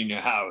 Get nude in your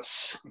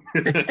house.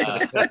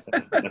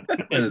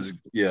 That is,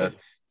 yeah.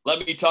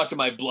 Let me talk to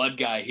my blood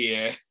guy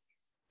here.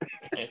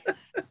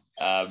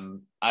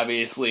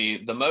 Obviously,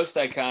 the most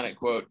iconic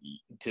quote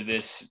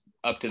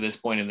up to this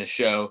point in the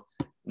show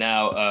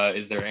now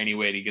is there any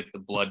way to get the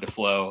blood to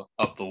flow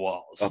up the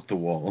walls? Up the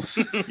walls.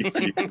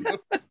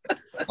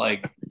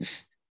 Like,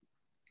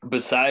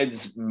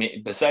 besides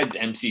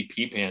MC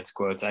P Pants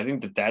quotes, I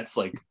think that's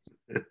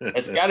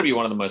got to be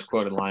one of the most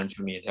quoted lines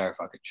from the entire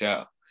fucking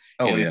show.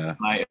 Oh, yeah.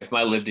 If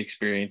my lived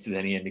experience is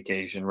any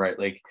indication, right?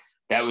 Like,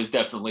 that was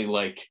definitely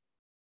like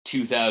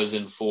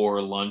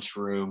 2004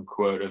 lunchroom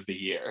quote of the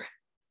year,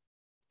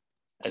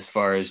 as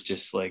far as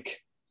just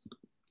like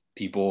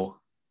people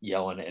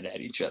yelling it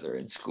at each other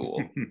in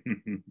school.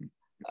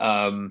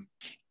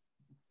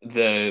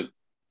 The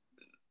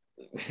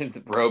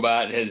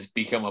robot has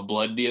become a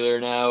blood dealer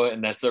now,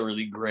 and that's a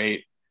really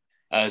great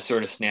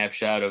sort of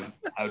snapshot of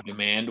how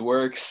demand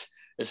works,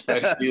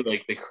 especially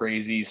like the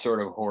crazy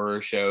sort of horror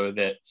show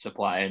that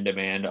supply and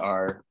demand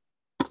are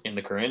in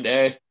the current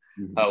day.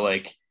 How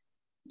like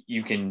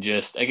you can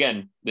just,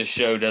 again, this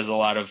show does a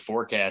lot of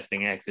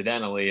forecasting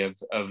accidentally of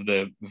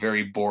the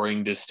very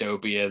boring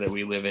dystopia that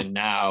we live in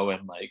now,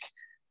 and like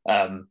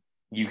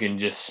you can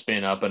just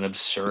spin up an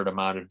absurd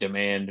amount of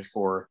demand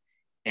for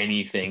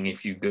anything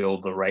if you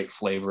build the right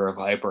flavor of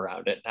hype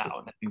around it now,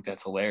 and I think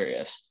that's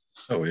hilarious.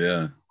 Oh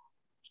yeah.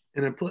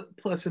 And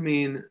plus, I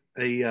mean,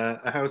 a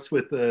house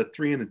with a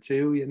 3 and a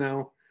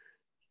 2,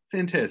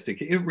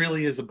 fantastic. It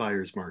really is a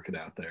buyer's market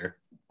out there.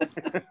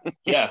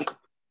 Yeah,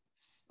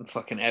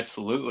 fucking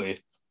absolutely.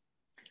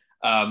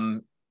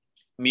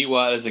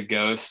 Meatwad as a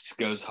ghost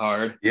goes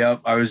hard.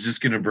 Yep, I was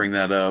just gonna bring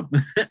that up.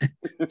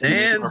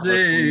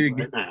 Danzig.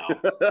 Right now.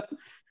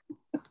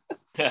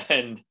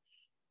 And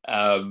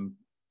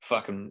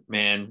fucking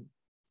man,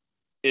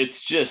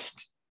 it's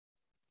just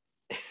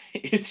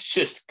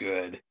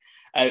good.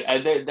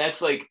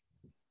 That's like,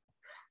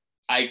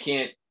 I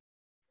can't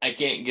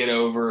get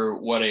over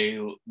what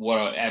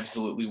an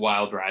absolutely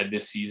wild ride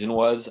this season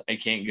was. I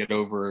can't get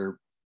over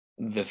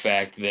the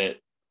fact that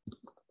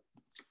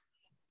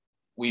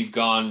we've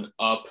gone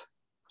up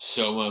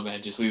so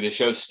momentously. The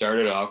show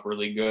started off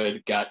really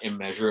good, got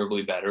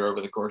immeasurably better over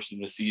the course of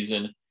the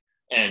season,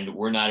 and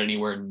we're not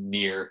anywhere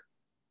near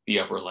the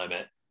upper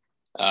limit.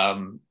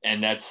 And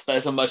that's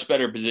a much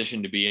better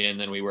position to be in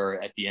than we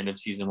were at the end of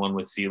season 1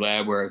 with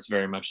C-Lab, where it's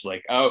very much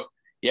like, oh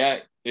yeah,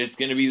 it's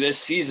going to be this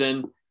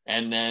season,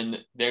 and then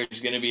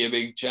there's going to be a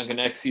big chunk of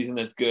next season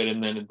that's good,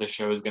 and then the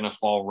show is going to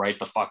fall right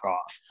the fuck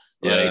off.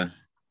 Yeah. Like,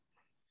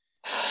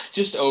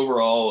 just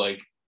overall,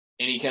 like,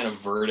 any kind of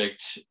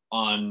verdict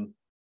on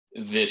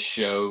this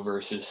show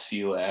versus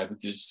C-Lab,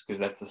 just because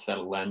that's the set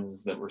of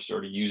lenses that we're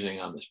sort of using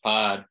on this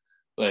pod,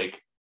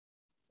 like,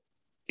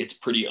 it's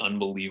pretty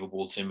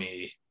unbelievable to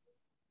me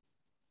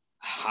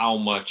how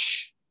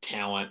much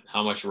talent,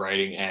 how much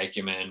writing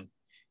acumen,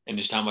 and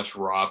just how much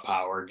raw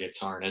power gets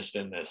harnessed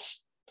in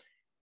this,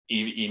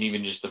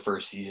 even just the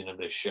first season of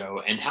this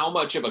show, and how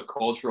much of a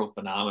cultural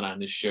phenomenon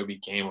this show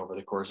became over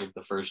the course of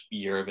the first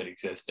year of it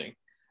existing.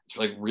 It's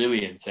like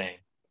really insane.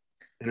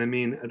 And I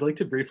mean, I'd like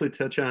to briefly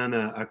touch on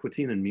Aqua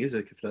Teen and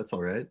music, if that's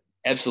all right.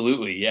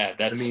 Absolutely, yeah.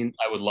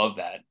 I would love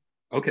that.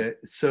 Okay,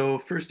 so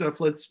first off,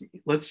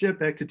 let's jump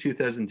back to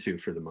 2002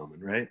 for the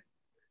moment, right?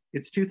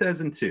 It's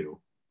 2002.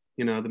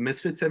 The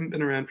Misfits haven't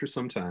been around for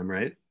some time,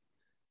 right?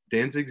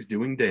 Danzig's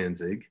doing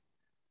Danzig,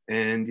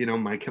 and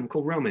My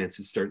Chemical Romance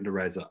is starting to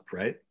rise up,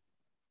 right?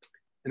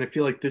 And I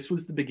feel like this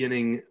was the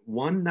beginning,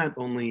 one, not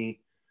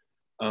only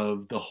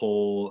of the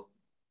whole,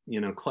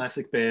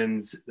 classic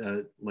bands,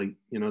 like,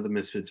 the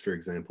Misfits, for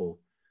example,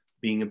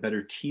 being a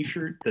better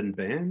t-shirt than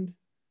band,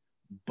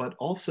 but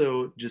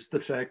also just the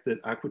fact that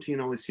Aqua Teen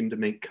always seemed to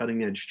make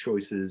cutting edge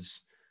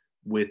choices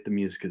with the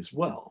music as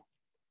well.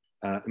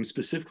 I'm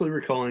specifically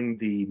recalling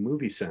the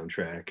movie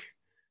soundtrack,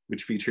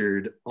 which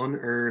featured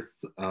Unearth,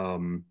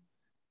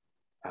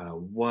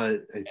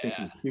 what I think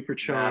was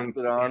Superchunk,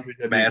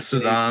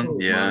 Mastodon,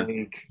 yeah.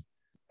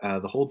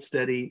 The Hold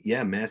Steady,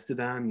 yeah,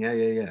 Mastodon,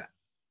 yeah.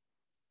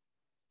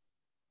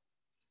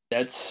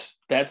 That's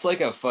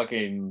like a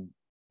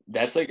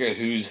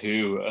who's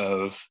who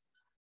of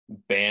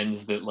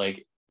bands that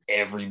like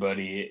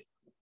everybody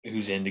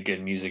who's into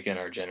good music in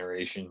our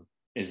generation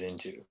is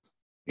into.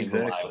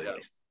 Exactly.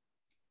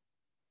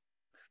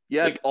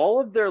 Yeah, like, all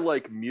of their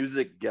like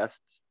music guest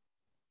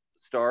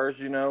stars,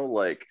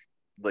 like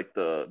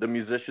the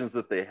musicians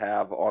that they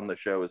have on the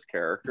show as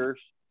characters,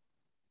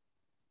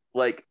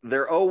 like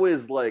they're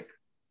always like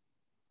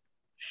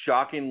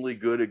shockingly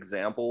good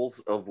examples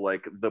of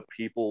like the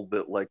people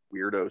that like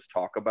weirdos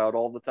talk about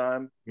all the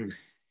time.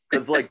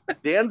 Because like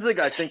Danzig,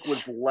 I think,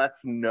 was less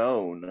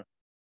known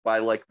by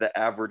like the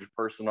average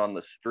person on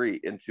the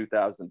street in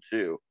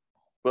 2002,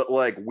 but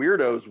like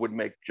weirdos would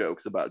make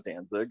jokes about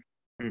Danzig.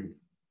 Mm.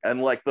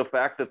 And like the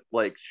fact that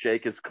like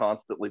Shake is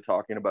constantly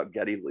talking about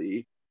Geddy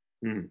Lee.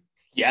 Mm.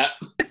 yeah.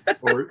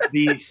 Or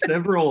the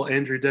several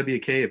Andrew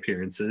WK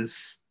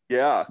appearances.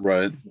 Yeah.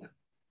 Right.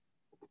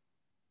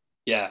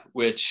 Yeah,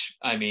 which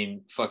I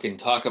mean, fucking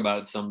talk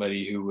about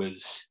somebody who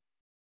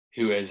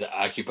has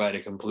occupied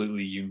a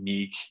completely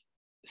unique,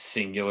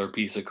 singular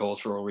piece of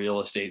cultural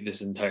real estate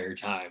this entire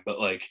time. But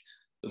like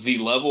the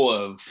level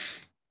of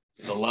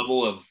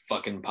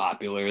fucking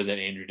popular that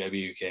Andrew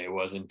WK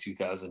was in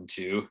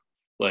 2002,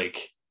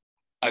 like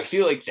I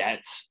feel like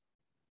that's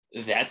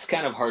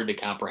kind of hard to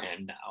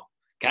comprehend now.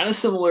 Kind of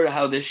similar to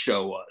how this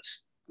show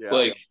was. Yeah.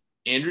 Like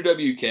Andrew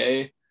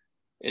WK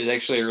is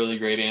actually a really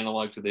great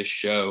analog to this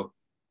show,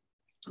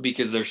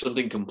 because there's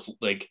something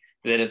like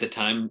that at the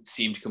time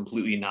seemed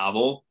completely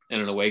novel,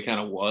 and in a way kind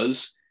of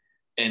was,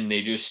 and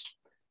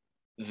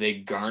they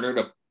garnered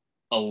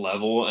a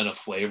level and a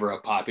flavor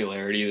of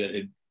popularity that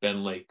had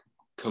been like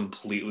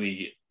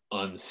completely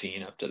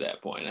unseen up to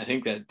that point. I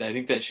think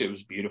that shit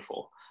was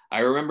beautiful. I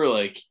remember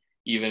like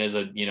even as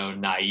a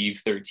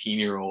naive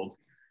 13-year-old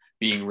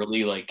being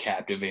really like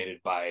captivated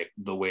by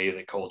the way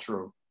that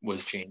culture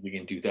was changing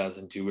in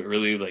 2002. It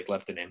really like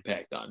left an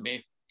impact on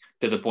me,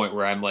 to the point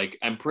where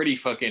I'm pretty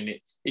fucking,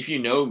 if you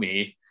know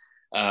me,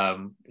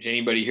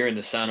 anybody hearing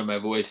the sound of my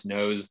voice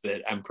knows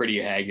that I'm pretty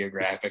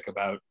hagiographic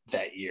about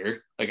that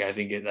year. Like I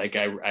think it, like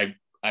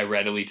I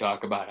readily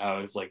talk about how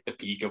it's like the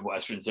peak of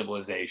Western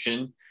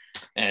civilization,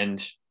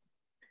 and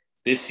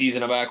this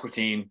season of Aqua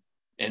Teen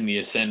and the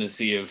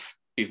ascendancy of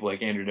people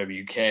like Andrew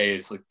WK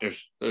is like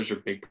those are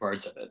big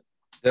parts of it.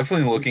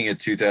 Definitely looking at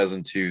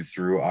 2002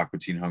 through Aqua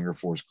Teen Hunger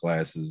Force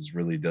classes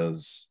really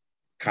does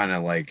kind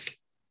of like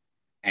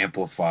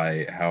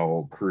amplify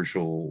how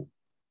crucial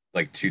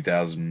like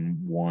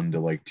 2001 to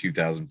like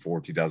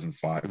 2004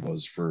 2005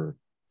 was for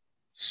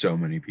so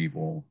many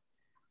people.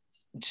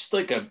 Just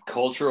like a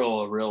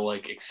real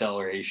like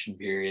acceleration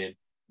period,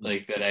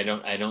 like that I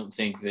don't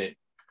think that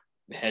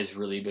has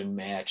really been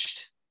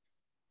matched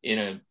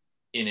in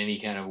any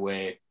kind of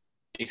way,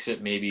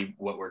 except maybe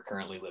what we're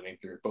currently living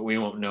through, but we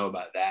won't know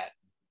about that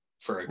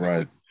for a couple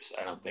Right. years,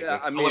 I don't think. Yeah,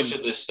 Like, so much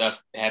of this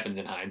stuff happens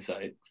in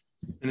hindsight.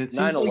 And it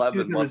seems 9/11 like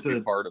there must was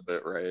be part of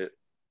it, right?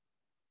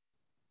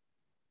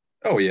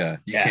 Oh yeah,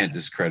 you Yeah. can't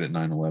discredit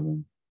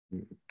 9/11.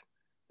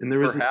 and there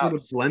was this sort of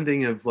Perhaps.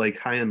 blending of like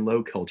high and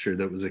low culture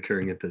that was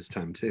occurring at this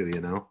time too,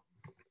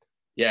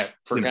 Yeah,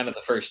 for Yeah. kind of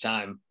the first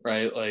time,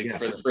 right? Like Yeah.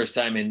 for the first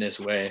time in this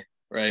way,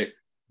 right?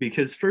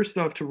 Because first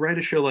off, to write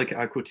a show like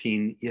Aqua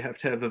Teen, you have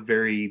to have a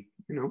very,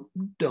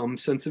 dumb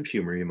sense of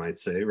humor, you might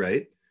say,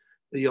 right?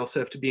 But you also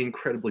have to be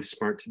incredibly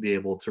smart to be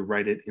able to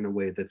write it in a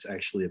way that's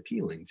actually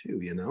appealing too,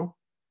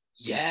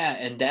 Yeah,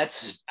 and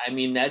that's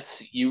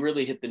you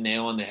really hit the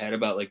nail on the head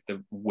about like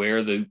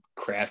where the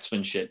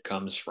craftsmanship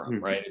comes from,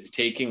 Mhm. right? It's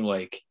taking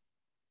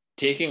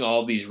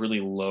all these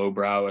really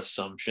lowbrow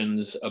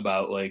assumptions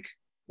about like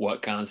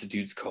what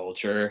constitutes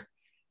culture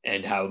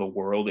and how the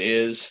world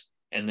is,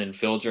 and then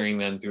filtering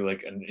them through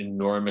like an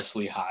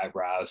enormously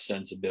highbrow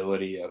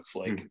sensibility of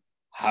like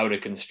how to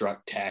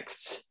construct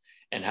texts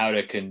and how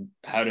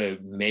to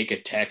make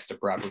a text a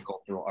proper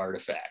cultural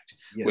artifact.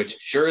 Yeah. Which,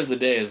 sure as the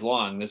day is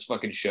long, this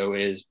fucking show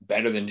is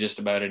better than just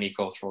about any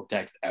cultural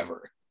text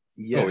ever.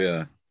 Yeah. Oh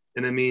yeah.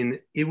 And I mean,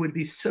 it would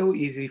be so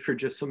easy for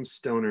just some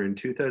stoner in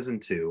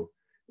 2002.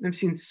 And I've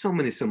seen so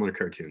many similar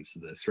cartoons to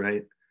this,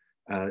 right?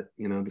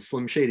 The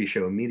Slim Shady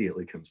Show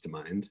immediately comes to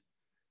mind,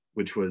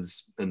 which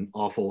was an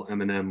awful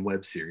M&M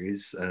web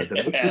series that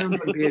was around on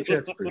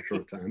VHS for a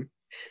short time.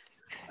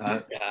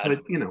 But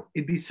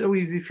it'd be so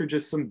easy for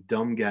just some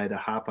dumb guy to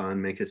hop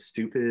on, make a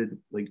stupid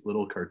like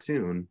little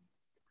cartoon,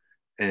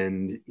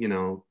 and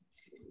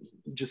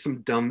just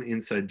some dumb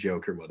inside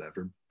joke or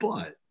whatever.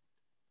 But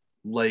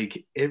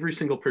like every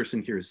single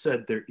person here has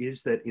said, there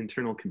is that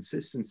internal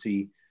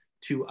consistency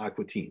to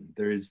Aqua Teen.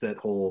 There is that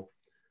whole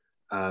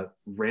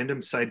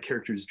random side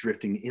characters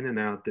drifting in and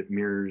out that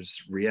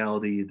mirrors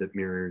reality, that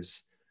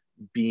mirrors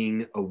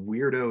being a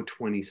weirdo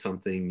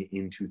 20-something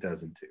in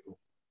 2002.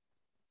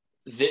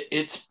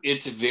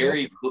 It's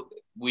very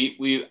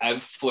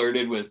I've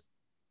flirted with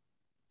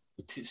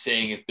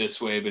saying it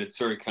this way, but it's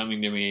sort of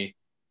coming to me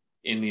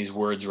in these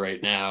words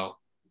right now.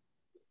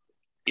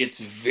 It's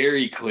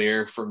very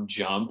clear from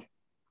jump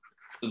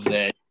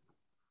that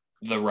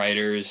the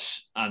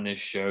writers on this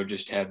show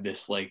just have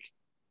this like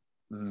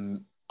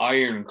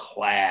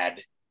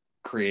ironclad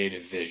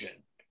creative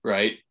vision,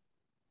 right?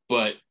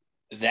 But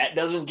that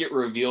doesn't get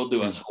revealed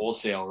to us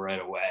wholesale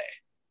right away.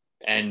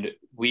 And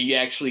we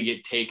actually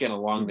get taken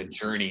along the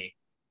journey,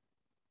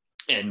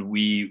 and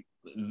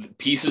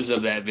pieces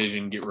of that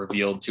vision get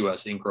revealed to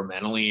us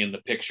incrementally, and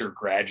the picture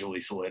gradually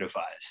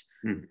solidifies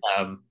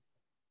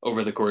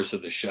over the course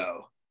of the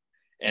show.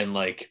 And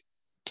like,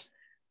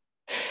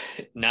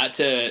 not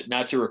to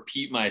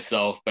repeat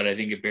myself, but I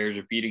think it bears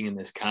repeating in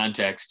this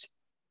context.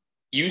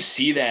 You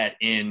see that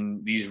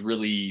in these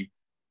really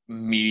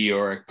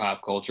meteoric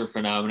pop culture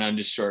phenomenon,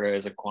 just sort of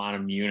as a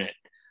quantum unit,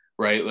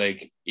 right?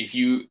 Like if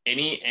you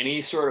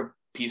any sort of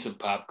piece of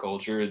pop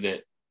culture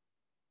that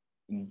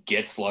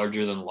gets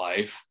larger than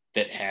life,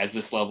 that has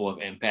this level of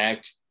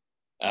impact,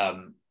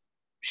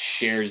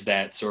 shares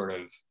that sort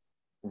of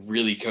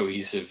really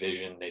cohesive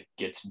vision that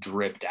gets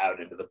dripped out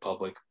into the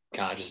public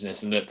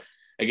consciousness. And that,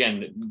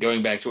 again,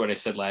 going back to what I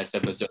said last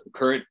episode,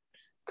 current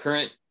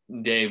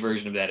day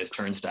version of that is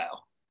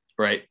Turnstile,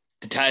 right?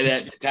 To tie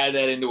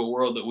that into a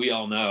world that we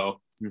all know,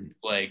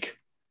 like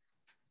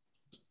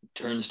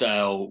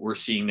Turnstile, we're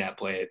seeing that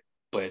play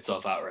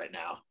itself out right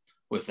now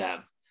with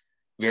them.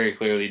 Very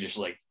clearly, just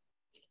like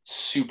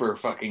super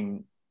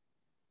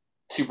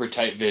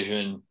tight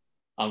vision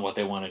on what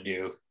they want to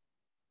do.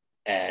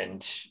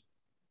 And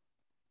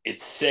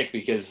it's sick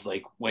because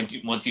like once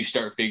you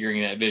start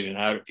figuring that vision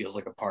out, it feels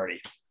like a party.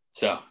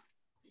 So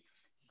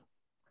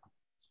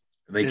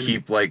they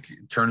keep like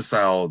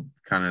Turnstile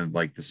kind of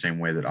like the same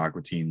way that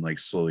Aqua Teen like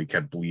slowly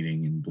kept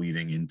bleeding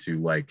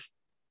into like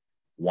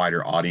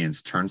wider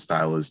audience.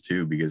 Turnstile is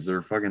too, because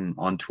they're fucking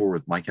on tour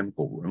with My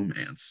Chemical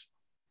Romance.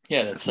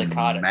 Yeah, that's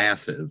psychotic.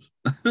 Massive.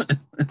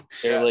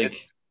 They're like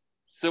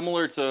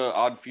similar to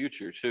Odd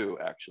Future too,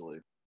 actually.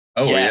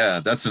 Oh yes. Yeah,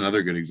 that's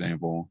another good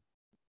example.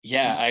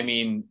 Yeah, I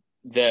mean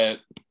the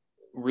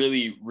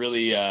really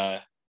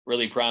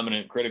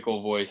prominent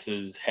critical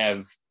voices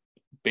have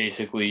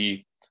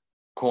basically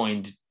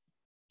coined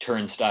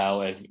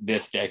Turnstile as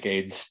this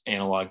decade's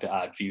analog to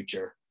Odd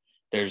Future.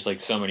 There's like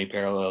so many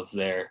parallels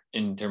there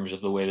in terms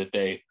of the way that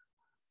they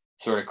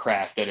sort of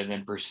crafted and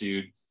then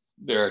pursued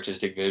their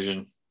artistic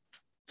vision.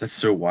 That's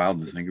so wild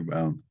to think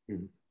about.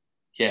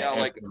 Yeah,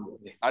 like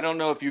I don't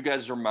know if you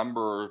guys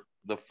remember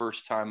the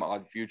first time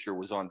Odd Future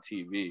was on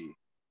TV.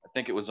 I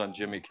think it was on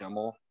Jimmy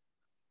Kimmel.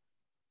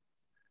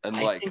 And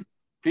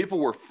people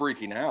were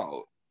freaking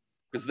out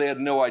because they had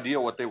no idea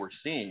what they were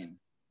seeing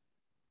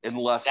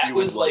unless you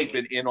had like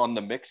been in on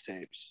the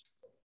mixtapes.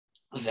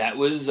 That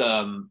was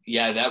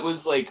that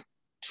was like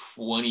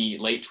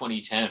late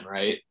 2010,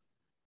 right?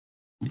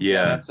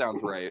 Yeah, that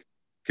sounds right.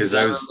 Because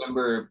I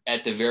remember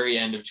at the very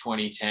end of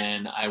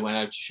 2010, I went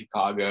out to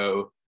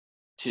Chicago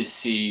to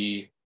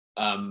see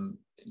Tim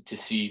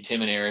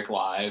and Eric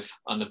live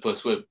on the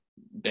Pusswhip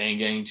Bang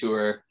Gang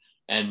tour,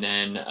 and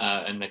then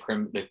and the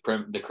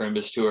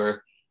Crimbus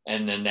tour,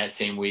 and then that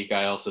same week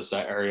I also saw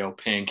Ariel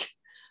Pink,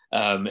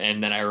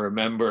 and then I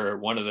remember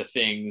one of the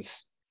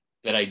things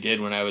that I did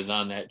when I was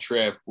on that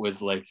trip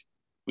was like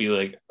we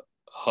like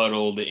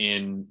huddled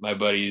in my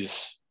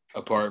buddy's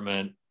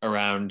apartment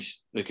around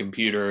the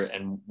computer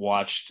and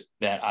watched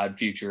that Odd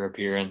Future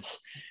appearance,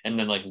 and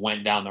then like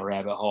went down the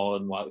rabbit hole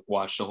and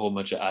watched a whole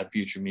bunch of Odd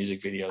Future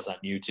music videos on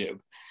YouTube.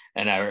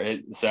 And I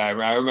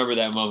remember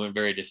that moment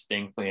very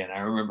distinctly, and I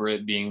remember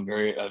it being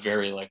a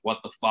very like what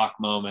the fuck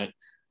moment.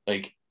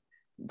 Like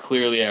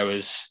clearly I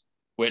was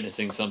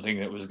witnessing something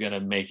that was going to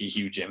make a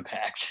huge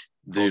impact.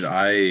 Dude,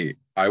 I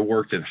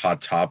worked at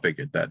Hot Topic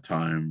at that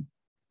time,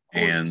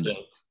 and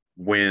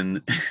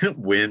when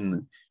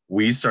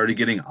we started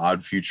getting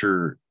Odd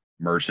Future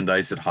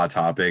merchandise at Hot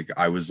Topic,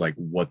 I was like,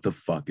 what the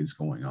fuck is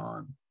going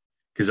on?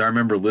 Because I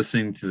remember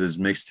listening to those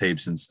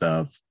mixtapes and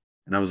stuff,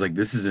 and I was like,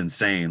 this is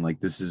insane. Like,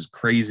 this is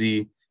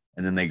crazy.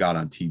 And then they got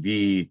on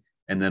TV,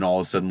 and then all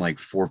of a sudden, like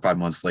 4 or 5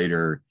 months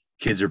later,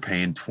 kids are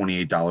paying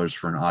 $28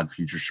 for an Odd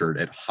Future shirt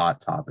at Hot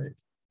Topic.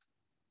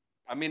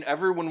 I mean,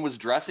 everyone was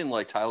dressing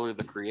like Tyler,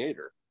 the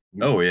Creator.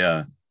 Oh,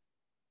 yeah.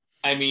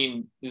 I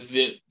mean,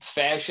 the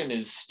fashion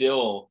is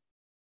still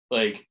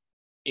like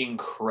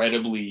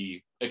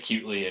incredibly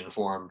acutely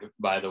informed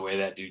by the way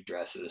that dude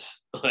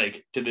dresses,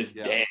 like to this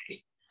day.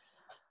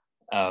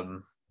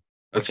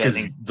 That's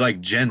because like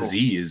Gen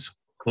Z is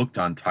hooked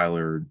on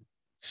Tyler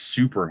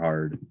super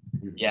hard.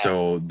 Yeah.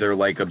 So they're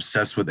like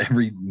obsessed with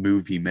every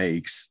move he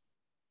makes.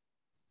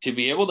 To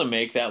be able to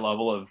make that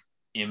level of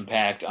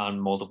impact on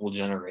multiple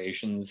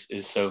generations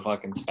is so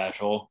fucking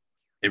special.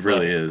 It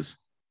really is.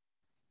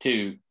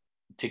 To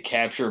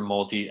capture a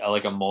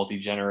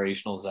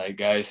multi-generational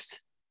zeitgeist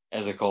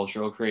as a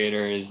cultural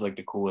creator is like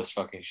the coolest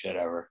fucking shit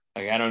ever.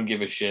 Like I don't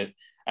give a shit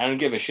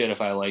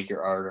if I like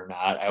your art or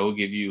not. I will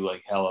give you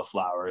like hella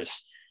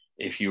flowers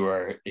if you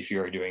are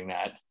doing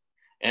that.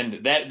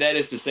 And that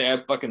is to say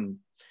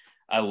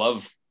I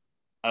love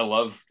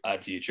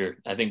Odd Future.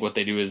 I think what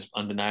they do is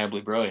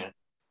undeniably brilliant.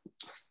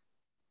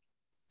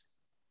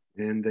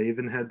 And they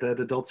even had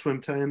that Adult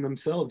Swim tie-in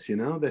themselves, you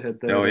know? They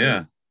had that. Oh,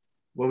 yeah.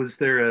 What was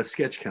their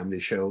sketch comedy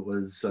show? It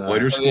was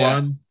Loader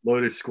Squad?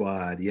 Loader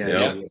Squad, yeah.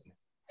 Yep.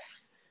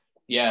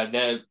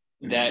 Yeah,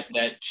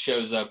 that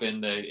shows up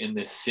in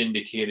the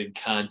syndicated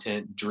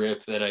content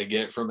drip that I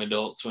get from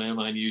Adult Swim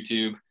on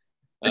YouTube,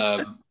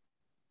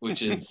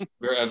 which is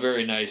a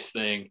very nice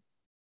thing.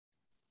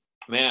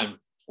 Man,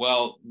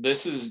 well,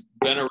 this has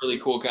been a really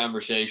cool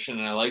conversation,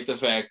 and I like the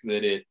fact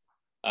that it,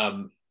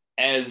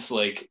 as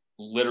like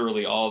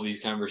literally all of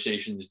these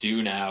conversations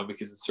do now,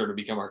 because it's sort of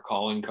become our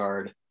calling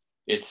card.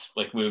 It's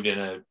like moved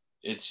in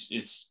it's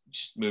just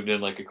moved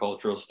in like a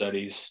cultural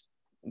studies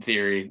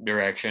theory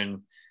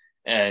direction.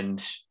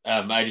 And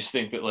I just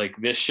think that like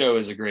this show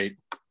is a great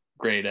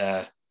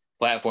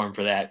platform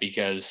for that,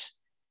 because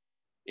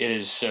it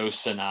is so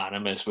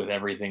synonymous with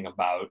everything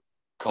about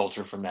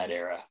culture from that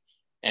era.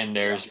 And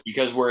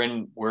because we're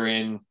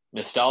in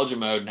nostalgia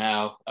mode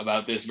now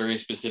about this very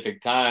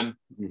specific time,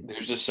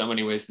 there's just so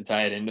many ways to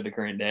tie it into the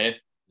current day.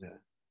 Yeah.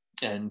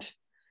 And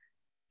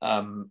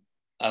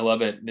I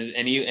love it.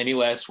 Any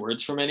last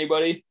words from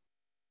anybody?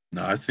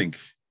 No, I think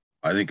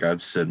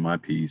I've said my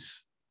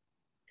piece.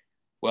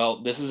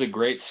 Well, this is a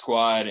great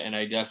squad, and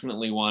I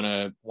definitely want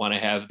to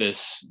have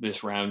this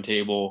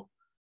roundtable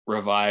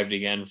revived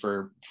again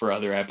for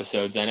other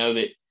episodes. I know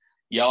that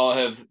y'all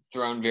have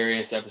thrown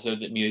various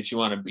episodes at me that you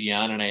want to be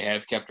on, and I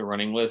have kept a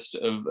running list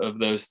of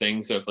those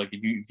things. So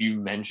if you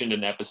mentioned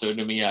an episode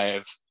to me, I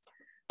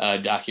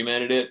have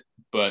documented it.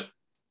 But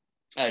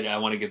I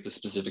want to get the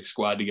specific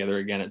squad together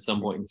again at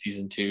some point in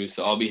season 2.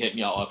 So I'll be hitting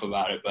y'all up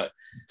about it. But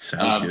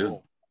sounds good.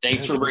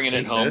 Thanks for bringing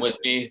it home with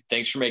me.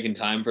 Thanks for making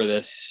time for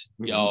this,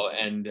 y'all.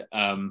 And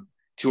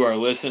to our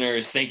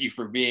listeners, thank you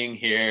for being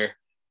here.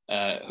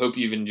 Hope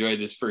you've enjoyed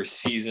this first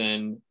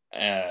season.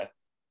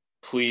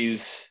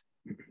 Please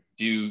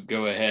do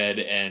go ahead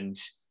and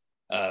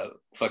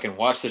fucking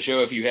watch the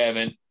show if you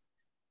haven't.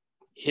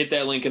 Hit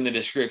that link in the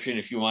description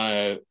if you want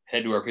to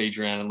head to our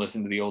Patreon and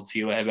listen to the old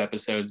Sea Lab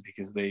episodes,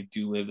 because they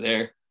do live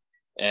there.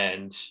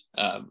 And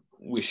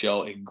wish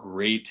y'all a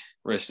great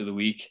rest of the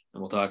week,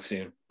 and we'll talk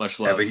soon. Much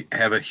love.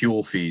 Have a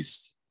Huel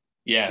feast.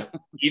 Yeah,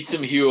 eat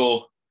some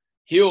Huel.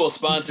 Huel,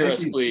 sponsor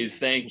us, please.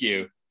 Thank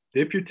you.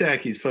 Dip your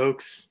tackies,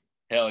 folks.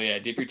 Hell yeah,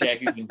 dip your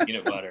tackies in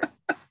peanut butter.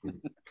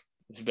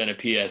 It's been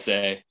a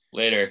PSA.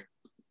 Later.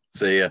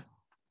 See ya.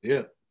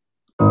 Yeah.